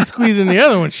could probably squeeze in the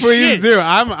other one. Please Shit. do.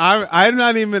 I'm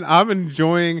not even. I'm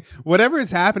enjoying whatever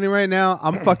is happening right now.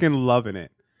 I'm fucking loving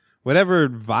it. Whatever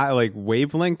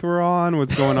wavelength we're on,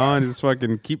 what's going on, just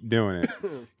fucking keep doing it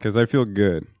because I feel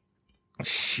good.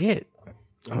 Shit.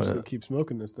 I'm just gonna keep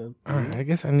smoking this then. All right, I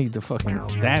guess I need the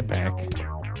fucking that back.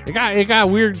 It got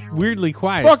weirdly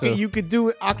quiet. Fuck it, you could do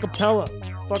it a cappella.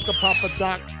 Fuck a Papa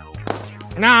Doc.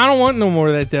 Nah, I don't want no more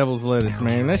of that devil's lettuce,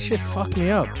 man. That shit fucked me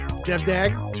up. Dev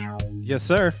Dag. Yes,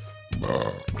 sir.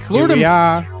 Florida. Here we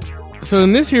are. So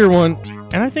in this here one,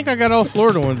 and I think I got all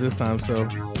Florida ones this time, so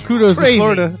kudos to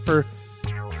Florida for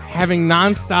having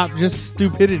nonstop just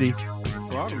stupidity.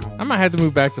 I might have to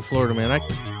move back to Florida, man.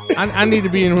 I need to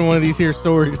be in one of these here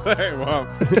stories. Wow.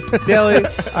 Daly,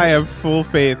 I have full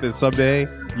faith that someday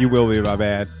you will be my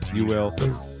man. You will.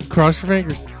 Cross your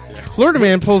fingers. Florida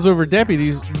man pulls over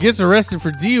deputies, gets arrested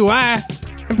for DUI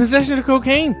and possession of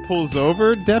cocaine. Pulls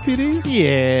over deputies?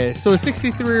 Yeah. So a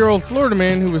 63-year-old Florida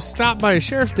man who was stopped by a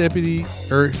sheriff's deputy,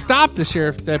 or stopped the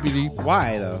sheriff's deputy.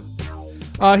 Why, though?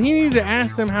 He needed to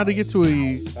ask them how to get to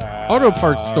a auto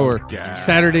parts store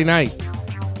Saturday night.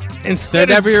 They're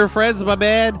never your friends, my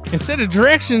man. Instead of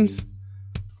directions,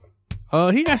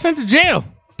 he got sent to jail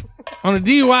on a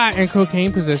DUI and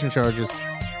cocaine possession charges.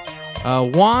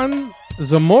 Juan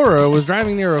Zamora was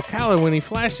driving near Ocala when he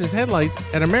flashed his headlights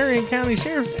at a Marion County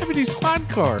Sheriff's deputy squad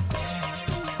car.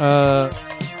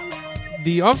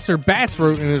 The officer Batts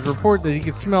wrote in his report that he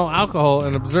could smell alcohol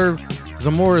and observed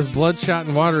Zamora's bloodshot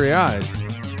and watery eyes.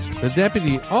 The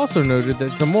deputy also noted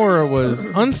that Zamora was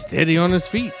unsteady on his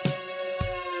feet.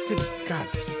 Good God,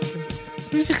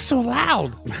 this music's so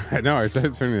loud. I know, I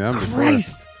started turning it down before.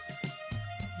 Christ.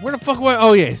 Where the fuck was...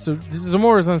 Oh, yeah. So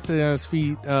Zamora's unsteady on his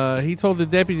feet. He told the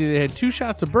deputy they had 2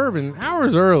 shots of bourbon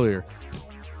hours earlier.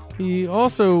 He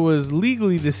also was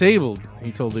legally disabled,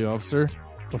 he told the officer,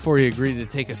 before he agreed to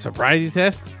take a sobriety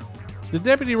test. The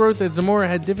deputy wrote that Zamora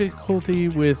had difficulty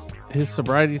with his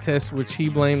sobriety test, which he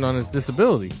blamed on his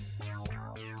disability.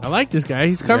 I like this guy.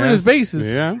 He's covering his bases.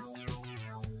 Yeah.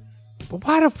 But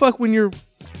why the fuck, when you're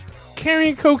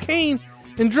carrying cocaine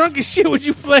and drunk as shit, would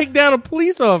you flag down a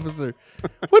police officer?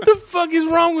 What the fuck is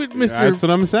wrong with Mr. That's what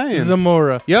I'm saying.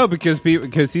 Zamora? Yo, because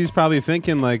he's probably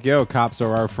thinking like, yo, cops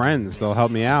are our friends. They'll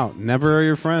help me out. Never are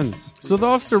your friends. So the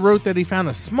officer wrote that he found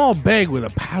a small bag with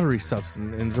a powdery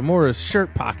substance in Zamora's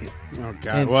shirt pocket. Oh,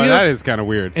 God. Well, that is kind of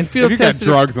weird. And if you got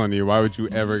drugs on you, why would you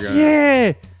ever go?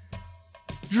 Yeah.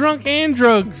 Drunk and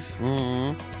drugs.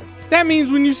 Mm-hmm. That means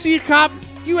when you see a cop,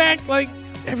 you act like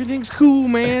everything's cool,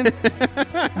 man.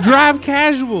 Drive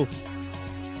casual.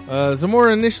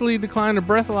 Zamora initially declined a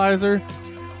breathalyzer,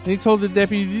 and he told the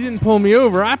deputy, "You didn't pull me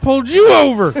over. I pulled you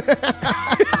over."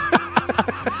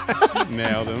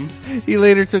 Nailed him. He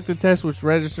later took the test, which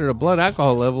registered a blood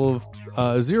alcohol level of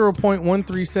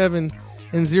 0.137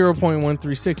 and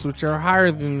 0.136, which are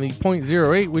higher than the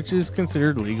 0.08, which is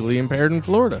considered legally impaired in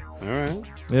Florida. All right.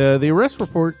 The arrest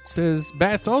report says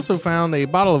Batts also found a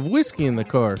bottle of whiskey in the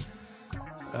car.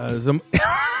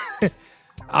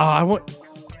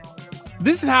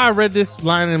 This is how I read this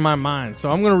line in my mind, so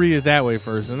I'm going to read it that way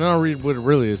first, and then I'll read what it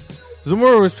really is.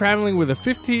 Zamora was traveling with a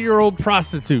 15-year-old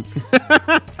prostitute.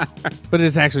 But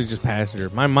it's actually just passenger.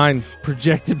 My mind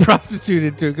projected prostitute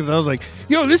into it because I was like,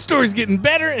 yo, this story's getting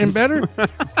better and better.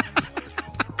 But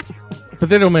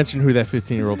they don't mention who that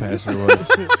 15-year-old passenger was.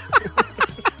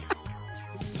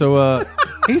 So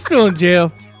he's still in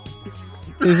jail.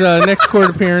 His next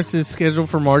court appearance is scheduled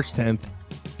for March 10th.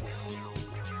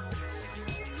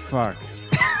 Fuck.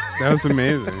 That was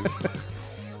amazing.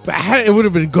 But it would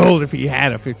have been gold if he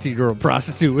had a 15-year-old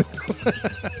prostitute with him.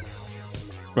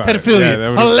 Pedophilia.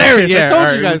 Yeah, hilarious. Yeah, I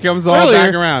told you guys. It comes all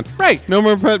back around. Right. No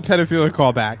more pedophilia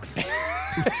callbacks.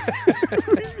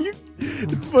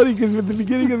 It's funny because at the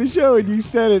beginning of the show, and you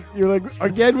said it, you're like,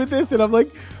 again with this? And I'm like,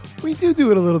 we do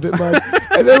it a little bit, Mike.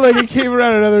 And then like it came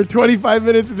around another 25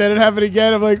 minutes, and then it happened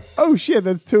again. I'm like, oh shit,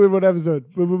 that's 2 in 1 episode.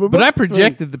 But I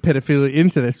projected the pedophilia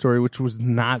into that story, which was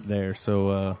not there.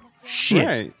 So shit.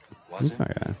 Right. That's not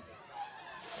bad.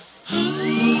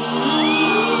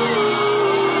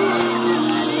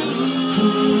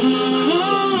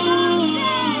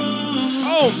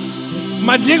 Oh,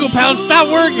 my jingle palette stopped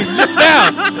working just now.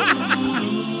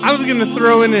 I was going to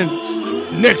throw in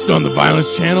next on the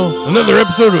Violence Channel, another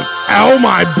episode of Ow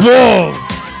My Balls.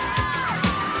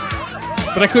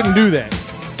 But I couldn't do that.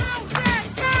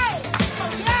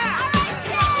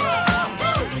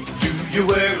 Do you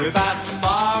worry about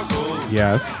tomorrow?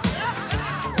 Yes.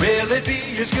 Will it be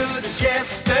as good as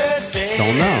yesterday?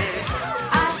 Don't know.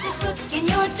 I just look in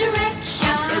your direction.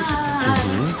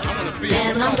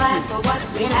 And I'm glad for what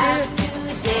we have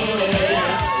today.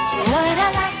 What I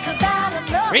like about a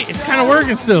love. Wait, it's kind of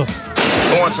working still.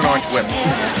 Who wants an orange whip?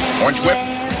 Orange whip?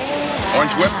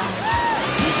 Orange whip?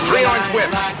 3 orange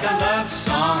whips. Like a love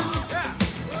song.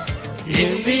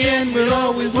 In the end, we'll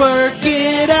always work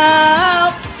it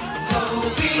out. So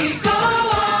we go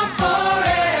on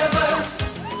forever.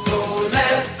 So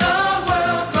let the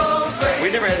world go crazy. We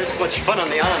never had this much fun on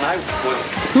the island.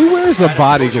 Who wears a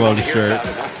body glove shirt?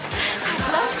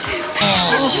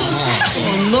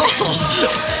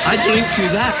 I drink to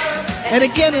that. And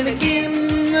again and again.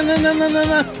 Na, na, na, na, na,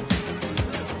 na.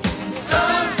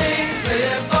 Some things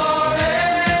live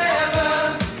forever.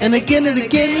 And again and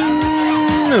again.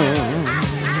 No.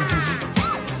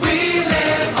 We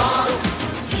live on.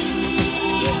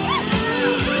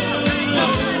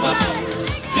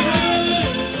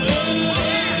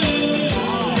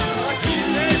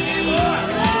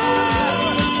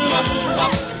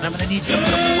 I'm gonna need you to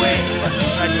put them away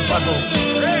inside your butthole.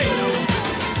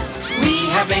 We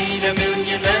have made a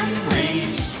million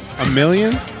memories. A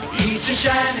million? Each a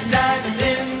shining diamond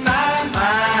in my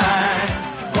mind.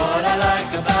 What I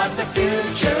like about the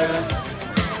future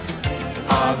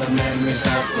are the memories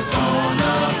that we're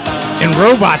gonna find. And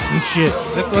robots and shit.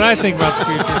 That's what I think about the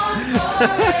future.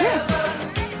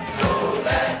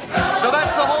 So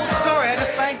that's the whole story. I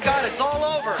just thank God it's all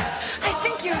over. I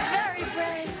think you're very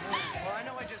brave. Well, I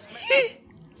know I just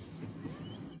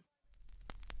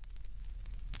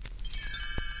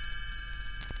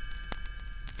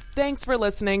Thanks for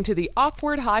listening to the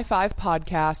Awkward High Five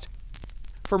podcast.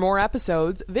 For more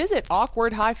episodes, visit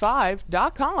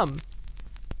awkwardhighfive.com.